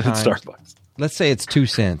 Starbucks. Let's say it's 2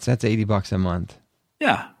 cents. That's $80 a month.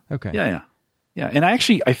 Yeah. Okay. Yeah. And I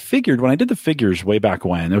figured when I did the figures way back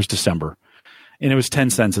when, it was December, and it was 10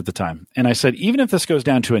 cents at the time. And I said, even if this goes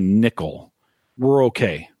down to a nickel, we're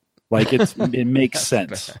okay. Like it makes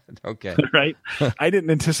sense. Bad. Okay. Right? I didn't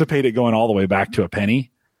anticipate it going all the way back to a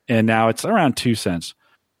penny, and now it's around 2 cents.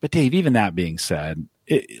 But Dave, even that being said,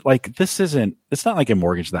 it's not like I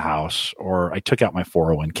mortgaged the house or I took out my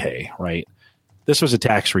 401k, right? This was a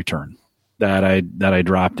tax return that I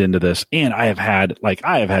dropped into this. And I have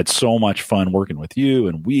had so much fun working with you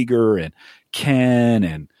and Uyghur and Ken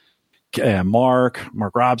and Mark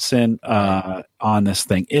Robson on this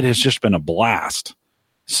thing. It has just been a blast.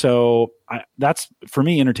 So that's, for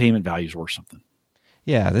me, entertainment value is worth something.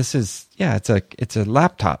 Yeah, it's a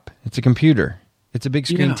laptop. It's a computer. It's a big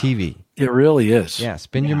screen TV. It really is. Yeah,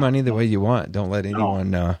 spend your money the way you want. Don't let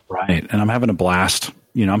anyone know. Right. And I'm having a blast.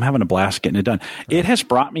 I'm having a blast getting it done. Right. It has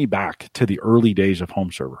brought me back to the early days of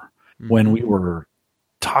Home Server when we were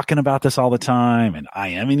talking about this all the time and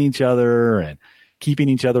IMing each other and keeping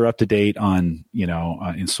each other up to date on,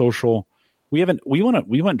 in social. We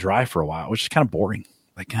went dry for a while, which is kind of boring.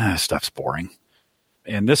 Like, stuff's boring.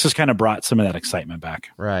 And this has kind of brought some of that excitement back.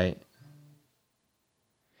 Right.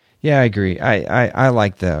 Yeah, I agree. I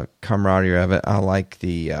like the camaraderie of it. I like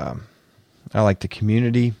the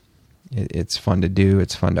community. It's fun to do.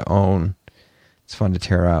 It's fun to own. It's fun to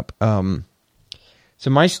tear up. So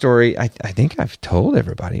my story, I think I've told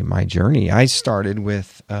everybody my journey. I started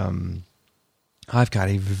with, I've got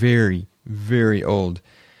a very, very old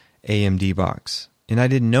AMD box, And I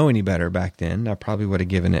didn't know any better back then. I probably would have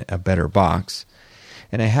given it a better box.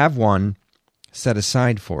 And I have one set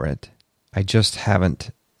aside for it. I just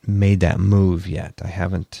haven't made that move yet. I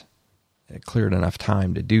haven't cleared enough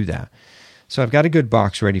time to do that. So I've got a good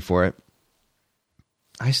box ready for it.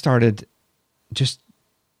 I started just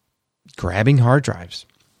grabbing hard drives.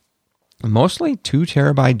 Mostly 2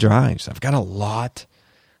 terabyte drives. I've got a lot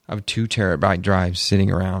of 2 terabyte drives sitting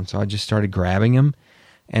around. So I just started grabbing them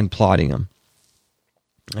and plotting them.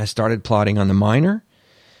 I started plotting on the Miner,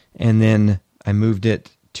 and then I moved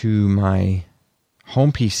it to my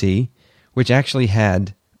home PC, which actually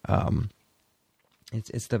had,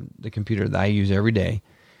 it's the computer that I use every day.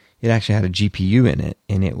 It actually had a GPU in it,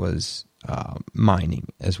 and it was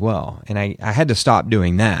mining as well. And I had to stop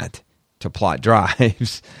doing that to plot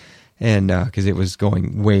drives, and because it was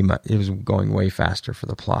going way faster for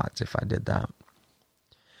the plots if I did that.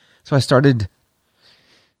 So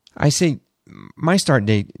I say my start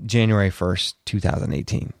date January 1st,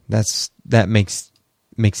 2018. That makes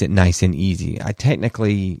it nice and easy. I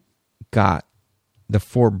technically got the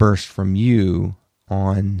 4 bursts from you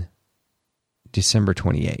on December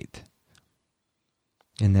 28th.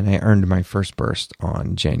 And then I earned my first burst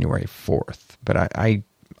on January 4th. But I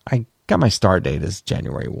got my start date as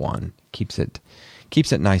January 1. Keeps it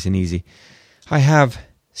nice and easy. I have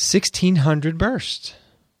 1,600 bursts.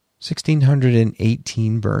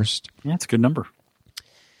 1,618 bursts. Yeah, that's a good number.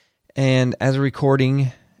 And as we're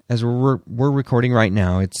recording right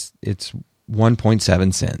now, it's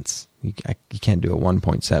 1.7 cents. You can't do a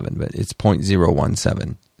 1.7, but it's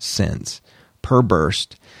 0.017 cents per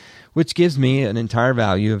burst, which gives me an entire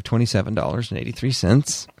value of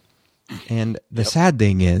 $27.83. And the sad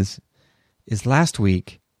thing is last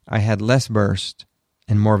week I had less burst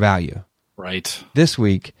and more value. Right. This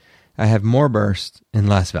week I have more burst and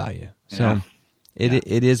less value. So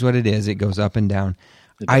it is what it is. It goes up and down.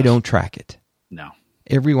 I don't track it. No.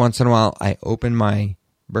 Every once in a while I open my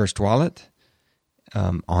Burst wallet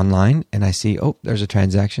online and I see, there's a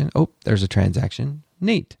transaction. There's a transaction.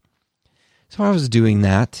 Neat. So I was doing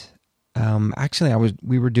that.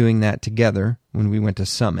 We were doing that together when we went to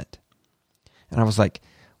Summit. And I was like,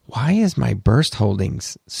 why is my Burst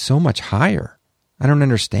holdings so much higher? I don't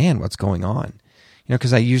understand what's going on.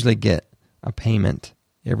 Because I usually get a payment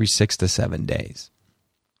every 6 to 7 days.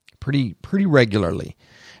 Pretty regularly.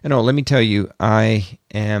 And let me tell you, what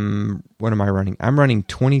am I running? I'm running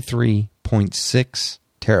 23.6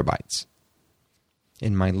 terabytes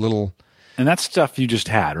in my little... And that's stuff you just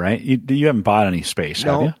had, right? You haven't bought any space,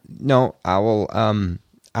 have you? No, I will.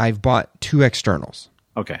 I've bought 2 externals.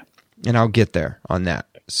 Okay. And I'll get there on that.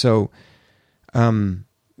 So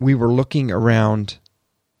we were looking around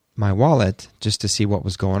my wallet just to see what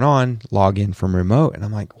was going on, log in from remote, and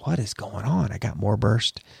I'm like, what is going on? I got more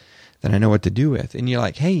burst than I know what to do with. And you're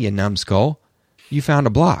like, hey, you numbskull, you found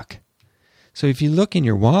a block. So if you look in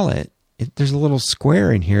your wallet, there's a little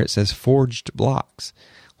square in here. It says forged blocks.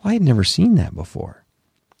 Well, I had never seen that before.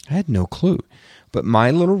 I had no clue. But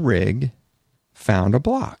my little rig found a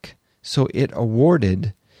block. So it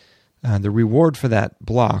awarded, the reward for that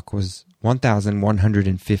block was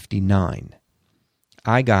 1,159.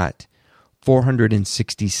 I got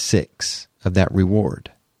 466 of that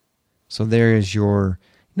reward. So there is your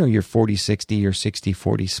 40-60 or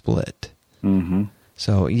 60-40 split. Mm-hmm.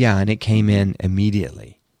 So, yeah, and it came in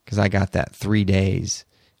immediately because I got that 3 days.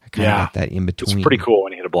 I kind of got that in between. It's pretty cool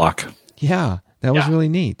when you hit a block. Yeah, that was really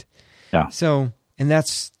neat. Yeah. So, and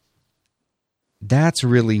that's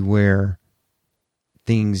really where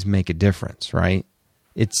things make a difference, right?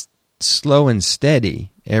 It's slow and steady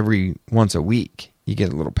every once a week. You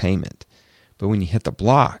get a little payment. But when you hit the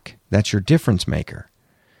block, that's your difference maker.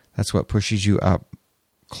 That's what pushes you up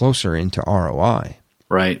closer into ROI.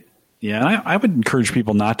 Right. Yeah. I would encourage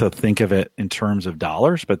people not to think of it in terms of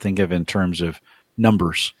dollars, but think of it in terms of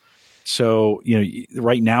numbers. So,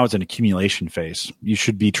 right now it's an accumulation phase. You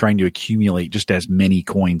should be trying to accumulate just as many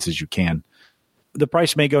coins as you can. The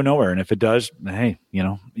price may go nowhere. And if it does, hey,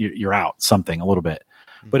 you're out something a little bit.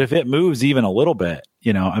 But if it moves even a little bit,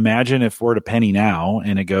 imagine if we're at a penny now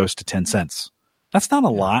and it goes to 10 cents. That's not a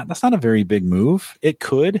lot. That's not a very big move. It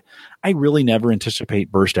could. I really never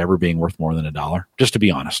anticipate Burst ever being worth more than $1, just to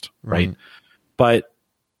be honest, right? But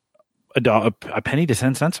a penny to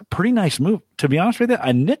 10 cents, a pretty nice move. To be honest with you,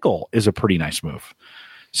 a nickel is a pretty nice move.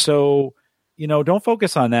 So, don't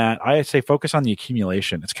focus on that. I say focus on the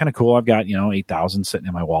accumulation. It's kind of cool. I've got, 8,000 sitting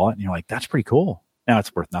in my wallet, and you're like, that's pretty cool. Now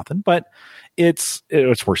it's worth nothing, but it's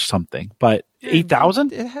worth something. But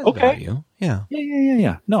 8,000, it has okay, value.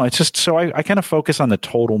 Yeah. No, it's just so I kind of focus on the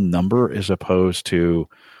total number as opposed to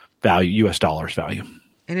value, U.S. dollars value.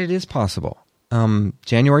 And it is possible.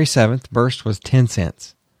 January 7th, Burst was 10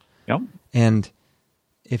 cents. Yep. And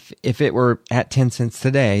if it were at 10 cents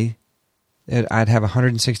today, I'd have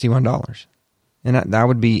 $161. And that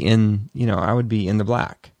would be I would be in the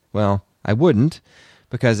black. Well, I wouldn't,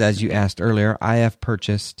 because as you asked earlier, I have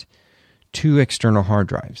purchased 2 external hard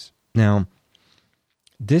drives. Now,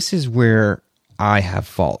 this is where I have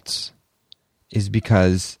faults, is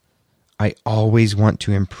because I always want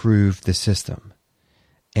to improve the system,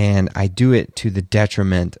 and I do it to the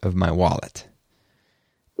detriment of my wallet.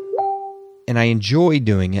 And I enjoy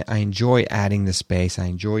doing it. I enjoy adding the space. I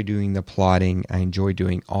enjoy doing the plotting. I enjoy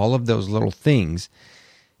doing all of those little things.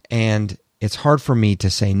 And it's hard for me to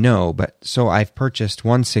say no, but so I've purchased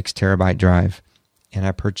one 6 terabyte drive and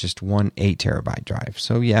I purchased one 8 terabyte drive.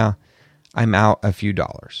 So yeah, I'm out a few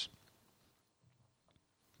dollars.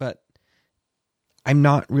 But I'm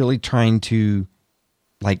not really trying to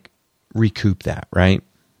recoup that, right?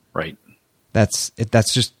 Right. That's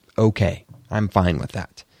just okay. I'm fine with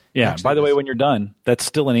that. Yeah. By the way, when you're done, that's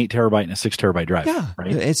still an 8 terabyte and a 6 terabyte drive. Yeah.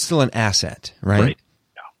 Right. It's still an asset, right? Right.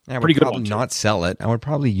 And I Pretty would good probably one, not sell it. I would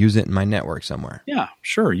probably use it in my network somewhere. Yeah,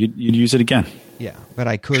 sure. You'd use it again. Yeah, but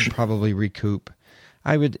I could probably recoup.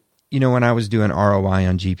 I would, when I was doing ROI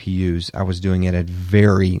on GPUs, I was doing it at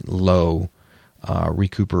very low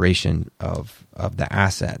recuperation of the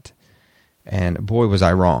asset. And boy, was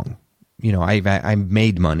I wrong. I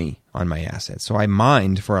made money on my asset. So I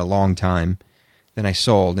mined for a long time. Then I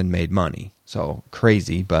sold and made money. So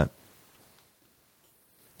crazy, but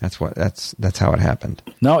that's how it happened.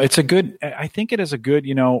 No, I think it is a good,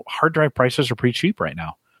 hard drive prices are pretty cheap right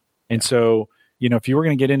now. And so, if you were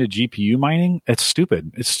going to get into GPU mining, it's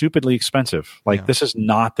stupid. It's stupidly expensive. This is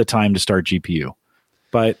not the time to start GPU,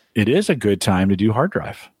 but it is a good time to do hard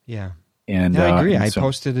drive. Yeah. And I agree. I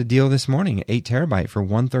posted a deal this morning, 8 terabyte for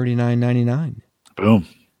 $139.99. Boom.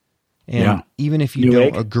 And even if you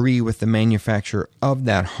don't agree with the manufacturer of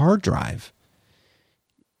that hard drive,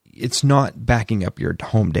 it's not backing up your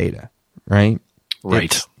home data, right?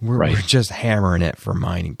 Right. We're just hammering it for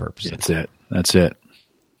mining purposes. That's it.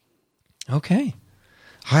 Okay.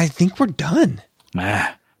 I think we're done.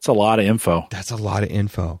 It's a lot of info. That's a lot of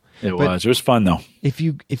info. It was fun though. If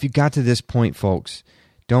you got to this point, folks,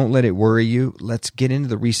 don't let it worry you. Let's get into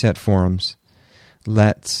the Reset forums.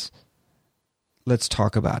 Let's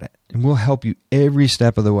talk about it. And we'll help you every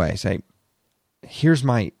step of the way. Say,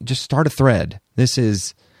 just start a thread. This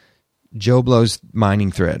is Joe Blow's mining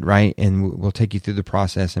thread, right? And we'll take you through the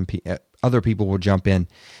process, and other people will jump in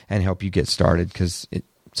and help you get started because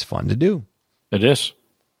it's fun to do. It is.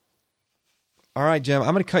 All right, Jim,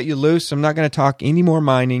 I'm going to cut you loose. I'm not going to talk any more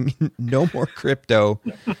mining, no more crypto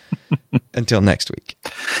until next week.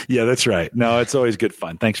 Yeah, that's right. No, it's always good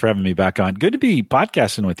fun. Thanks for having me back on. Good to be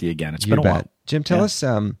podcasting with you again. It's been a while. Jim, tell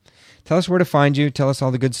us where to find you. Tell us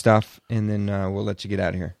all the good stuff, and then we'll let you get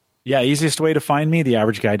out of here. Yeah, easiest way to find me,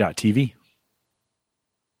 theaverageguy.tv.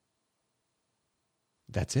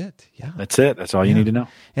 That's it. Yeah. That's it. That's all you need to know.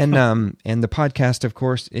 And and the podcast, of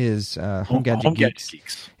course, is Home Gadget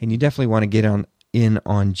Geeks. And you definitely want to get in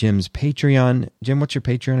on Jim's Patreon. Jim, what's your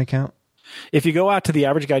Patreon account? If you go out to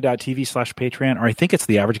theaverageguy.tv/Patreon, or I think it's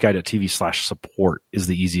theaverageguy.tv/support is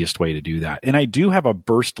the easiest way to do that. And I do have a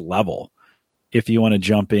burst level. If you want to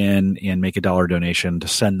jump in and make a $1 donation to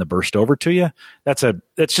send the burst over to you, that's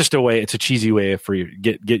just a way. It's a cheesy way for you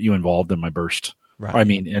get you involved in my burst. Right. I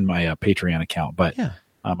mean, in my Patreon account. But yeah.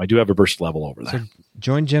 I do have a burst level over there. So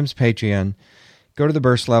join Jim's Patreon. Go to the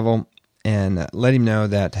burst level and let him know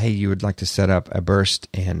that hey, you would like to set up a burst,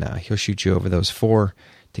 and he'll shoot you over those 4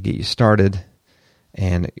 to get you started.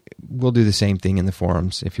 And we'll do the same thing in the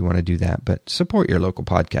forums if you want to do that. But support your local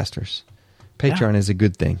podcasters. Patreon is a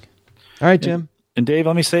good thing. All right, Jim. And Dave,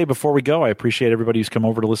 let me say before we go, I appreciate everybody who's come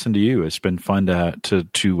over to listen to you. It's been fun to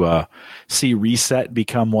see Reset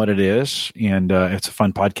become what it is, and it's a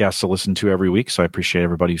fun podcast to listen to every week. So I appreciate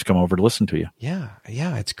everybody who's come over to listen to you. Yeah,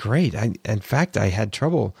 it's great. In fact, I had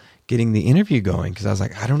trouble getting the interview going because I was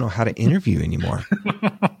like, I don't know how to interview anymore.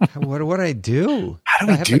 What do I do? How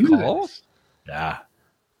do I do this? Yeah.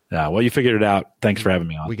 Well, you figured it out. Thanks for having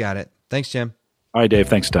me on. We got it. Thanks, Jim. All right, Dave.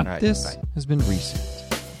 Thanks, done. Right, this has been Reset.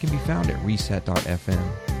 Can be found at reset.fm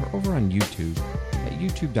or over on YouTube at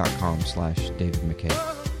youtube.com/David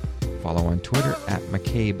McCabe. Follow on Twitter at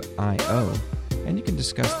McCabeIO, and you can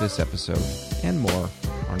discuss this episode and more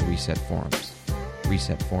on Reset Forums,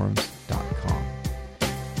 resetforums.com.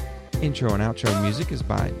 Intro and outro music is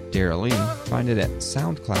by Daryl Lee. Find it at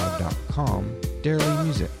soundcloud.com, Daryl Lee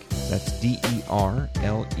Music. That's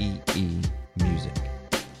DERLEE Music.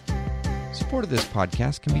 Support of this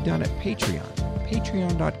podcast can be done at Patreon,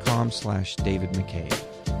 patreon.com/David McCabe.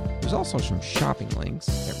 There's also some shopping links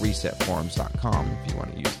at resetforums.com if you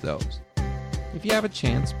want to use those. If you have a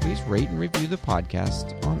chance, please rate and review the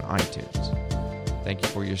podcast on iTunes. Thank you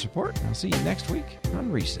for your support, and I'll see you next week on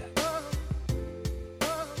Reset.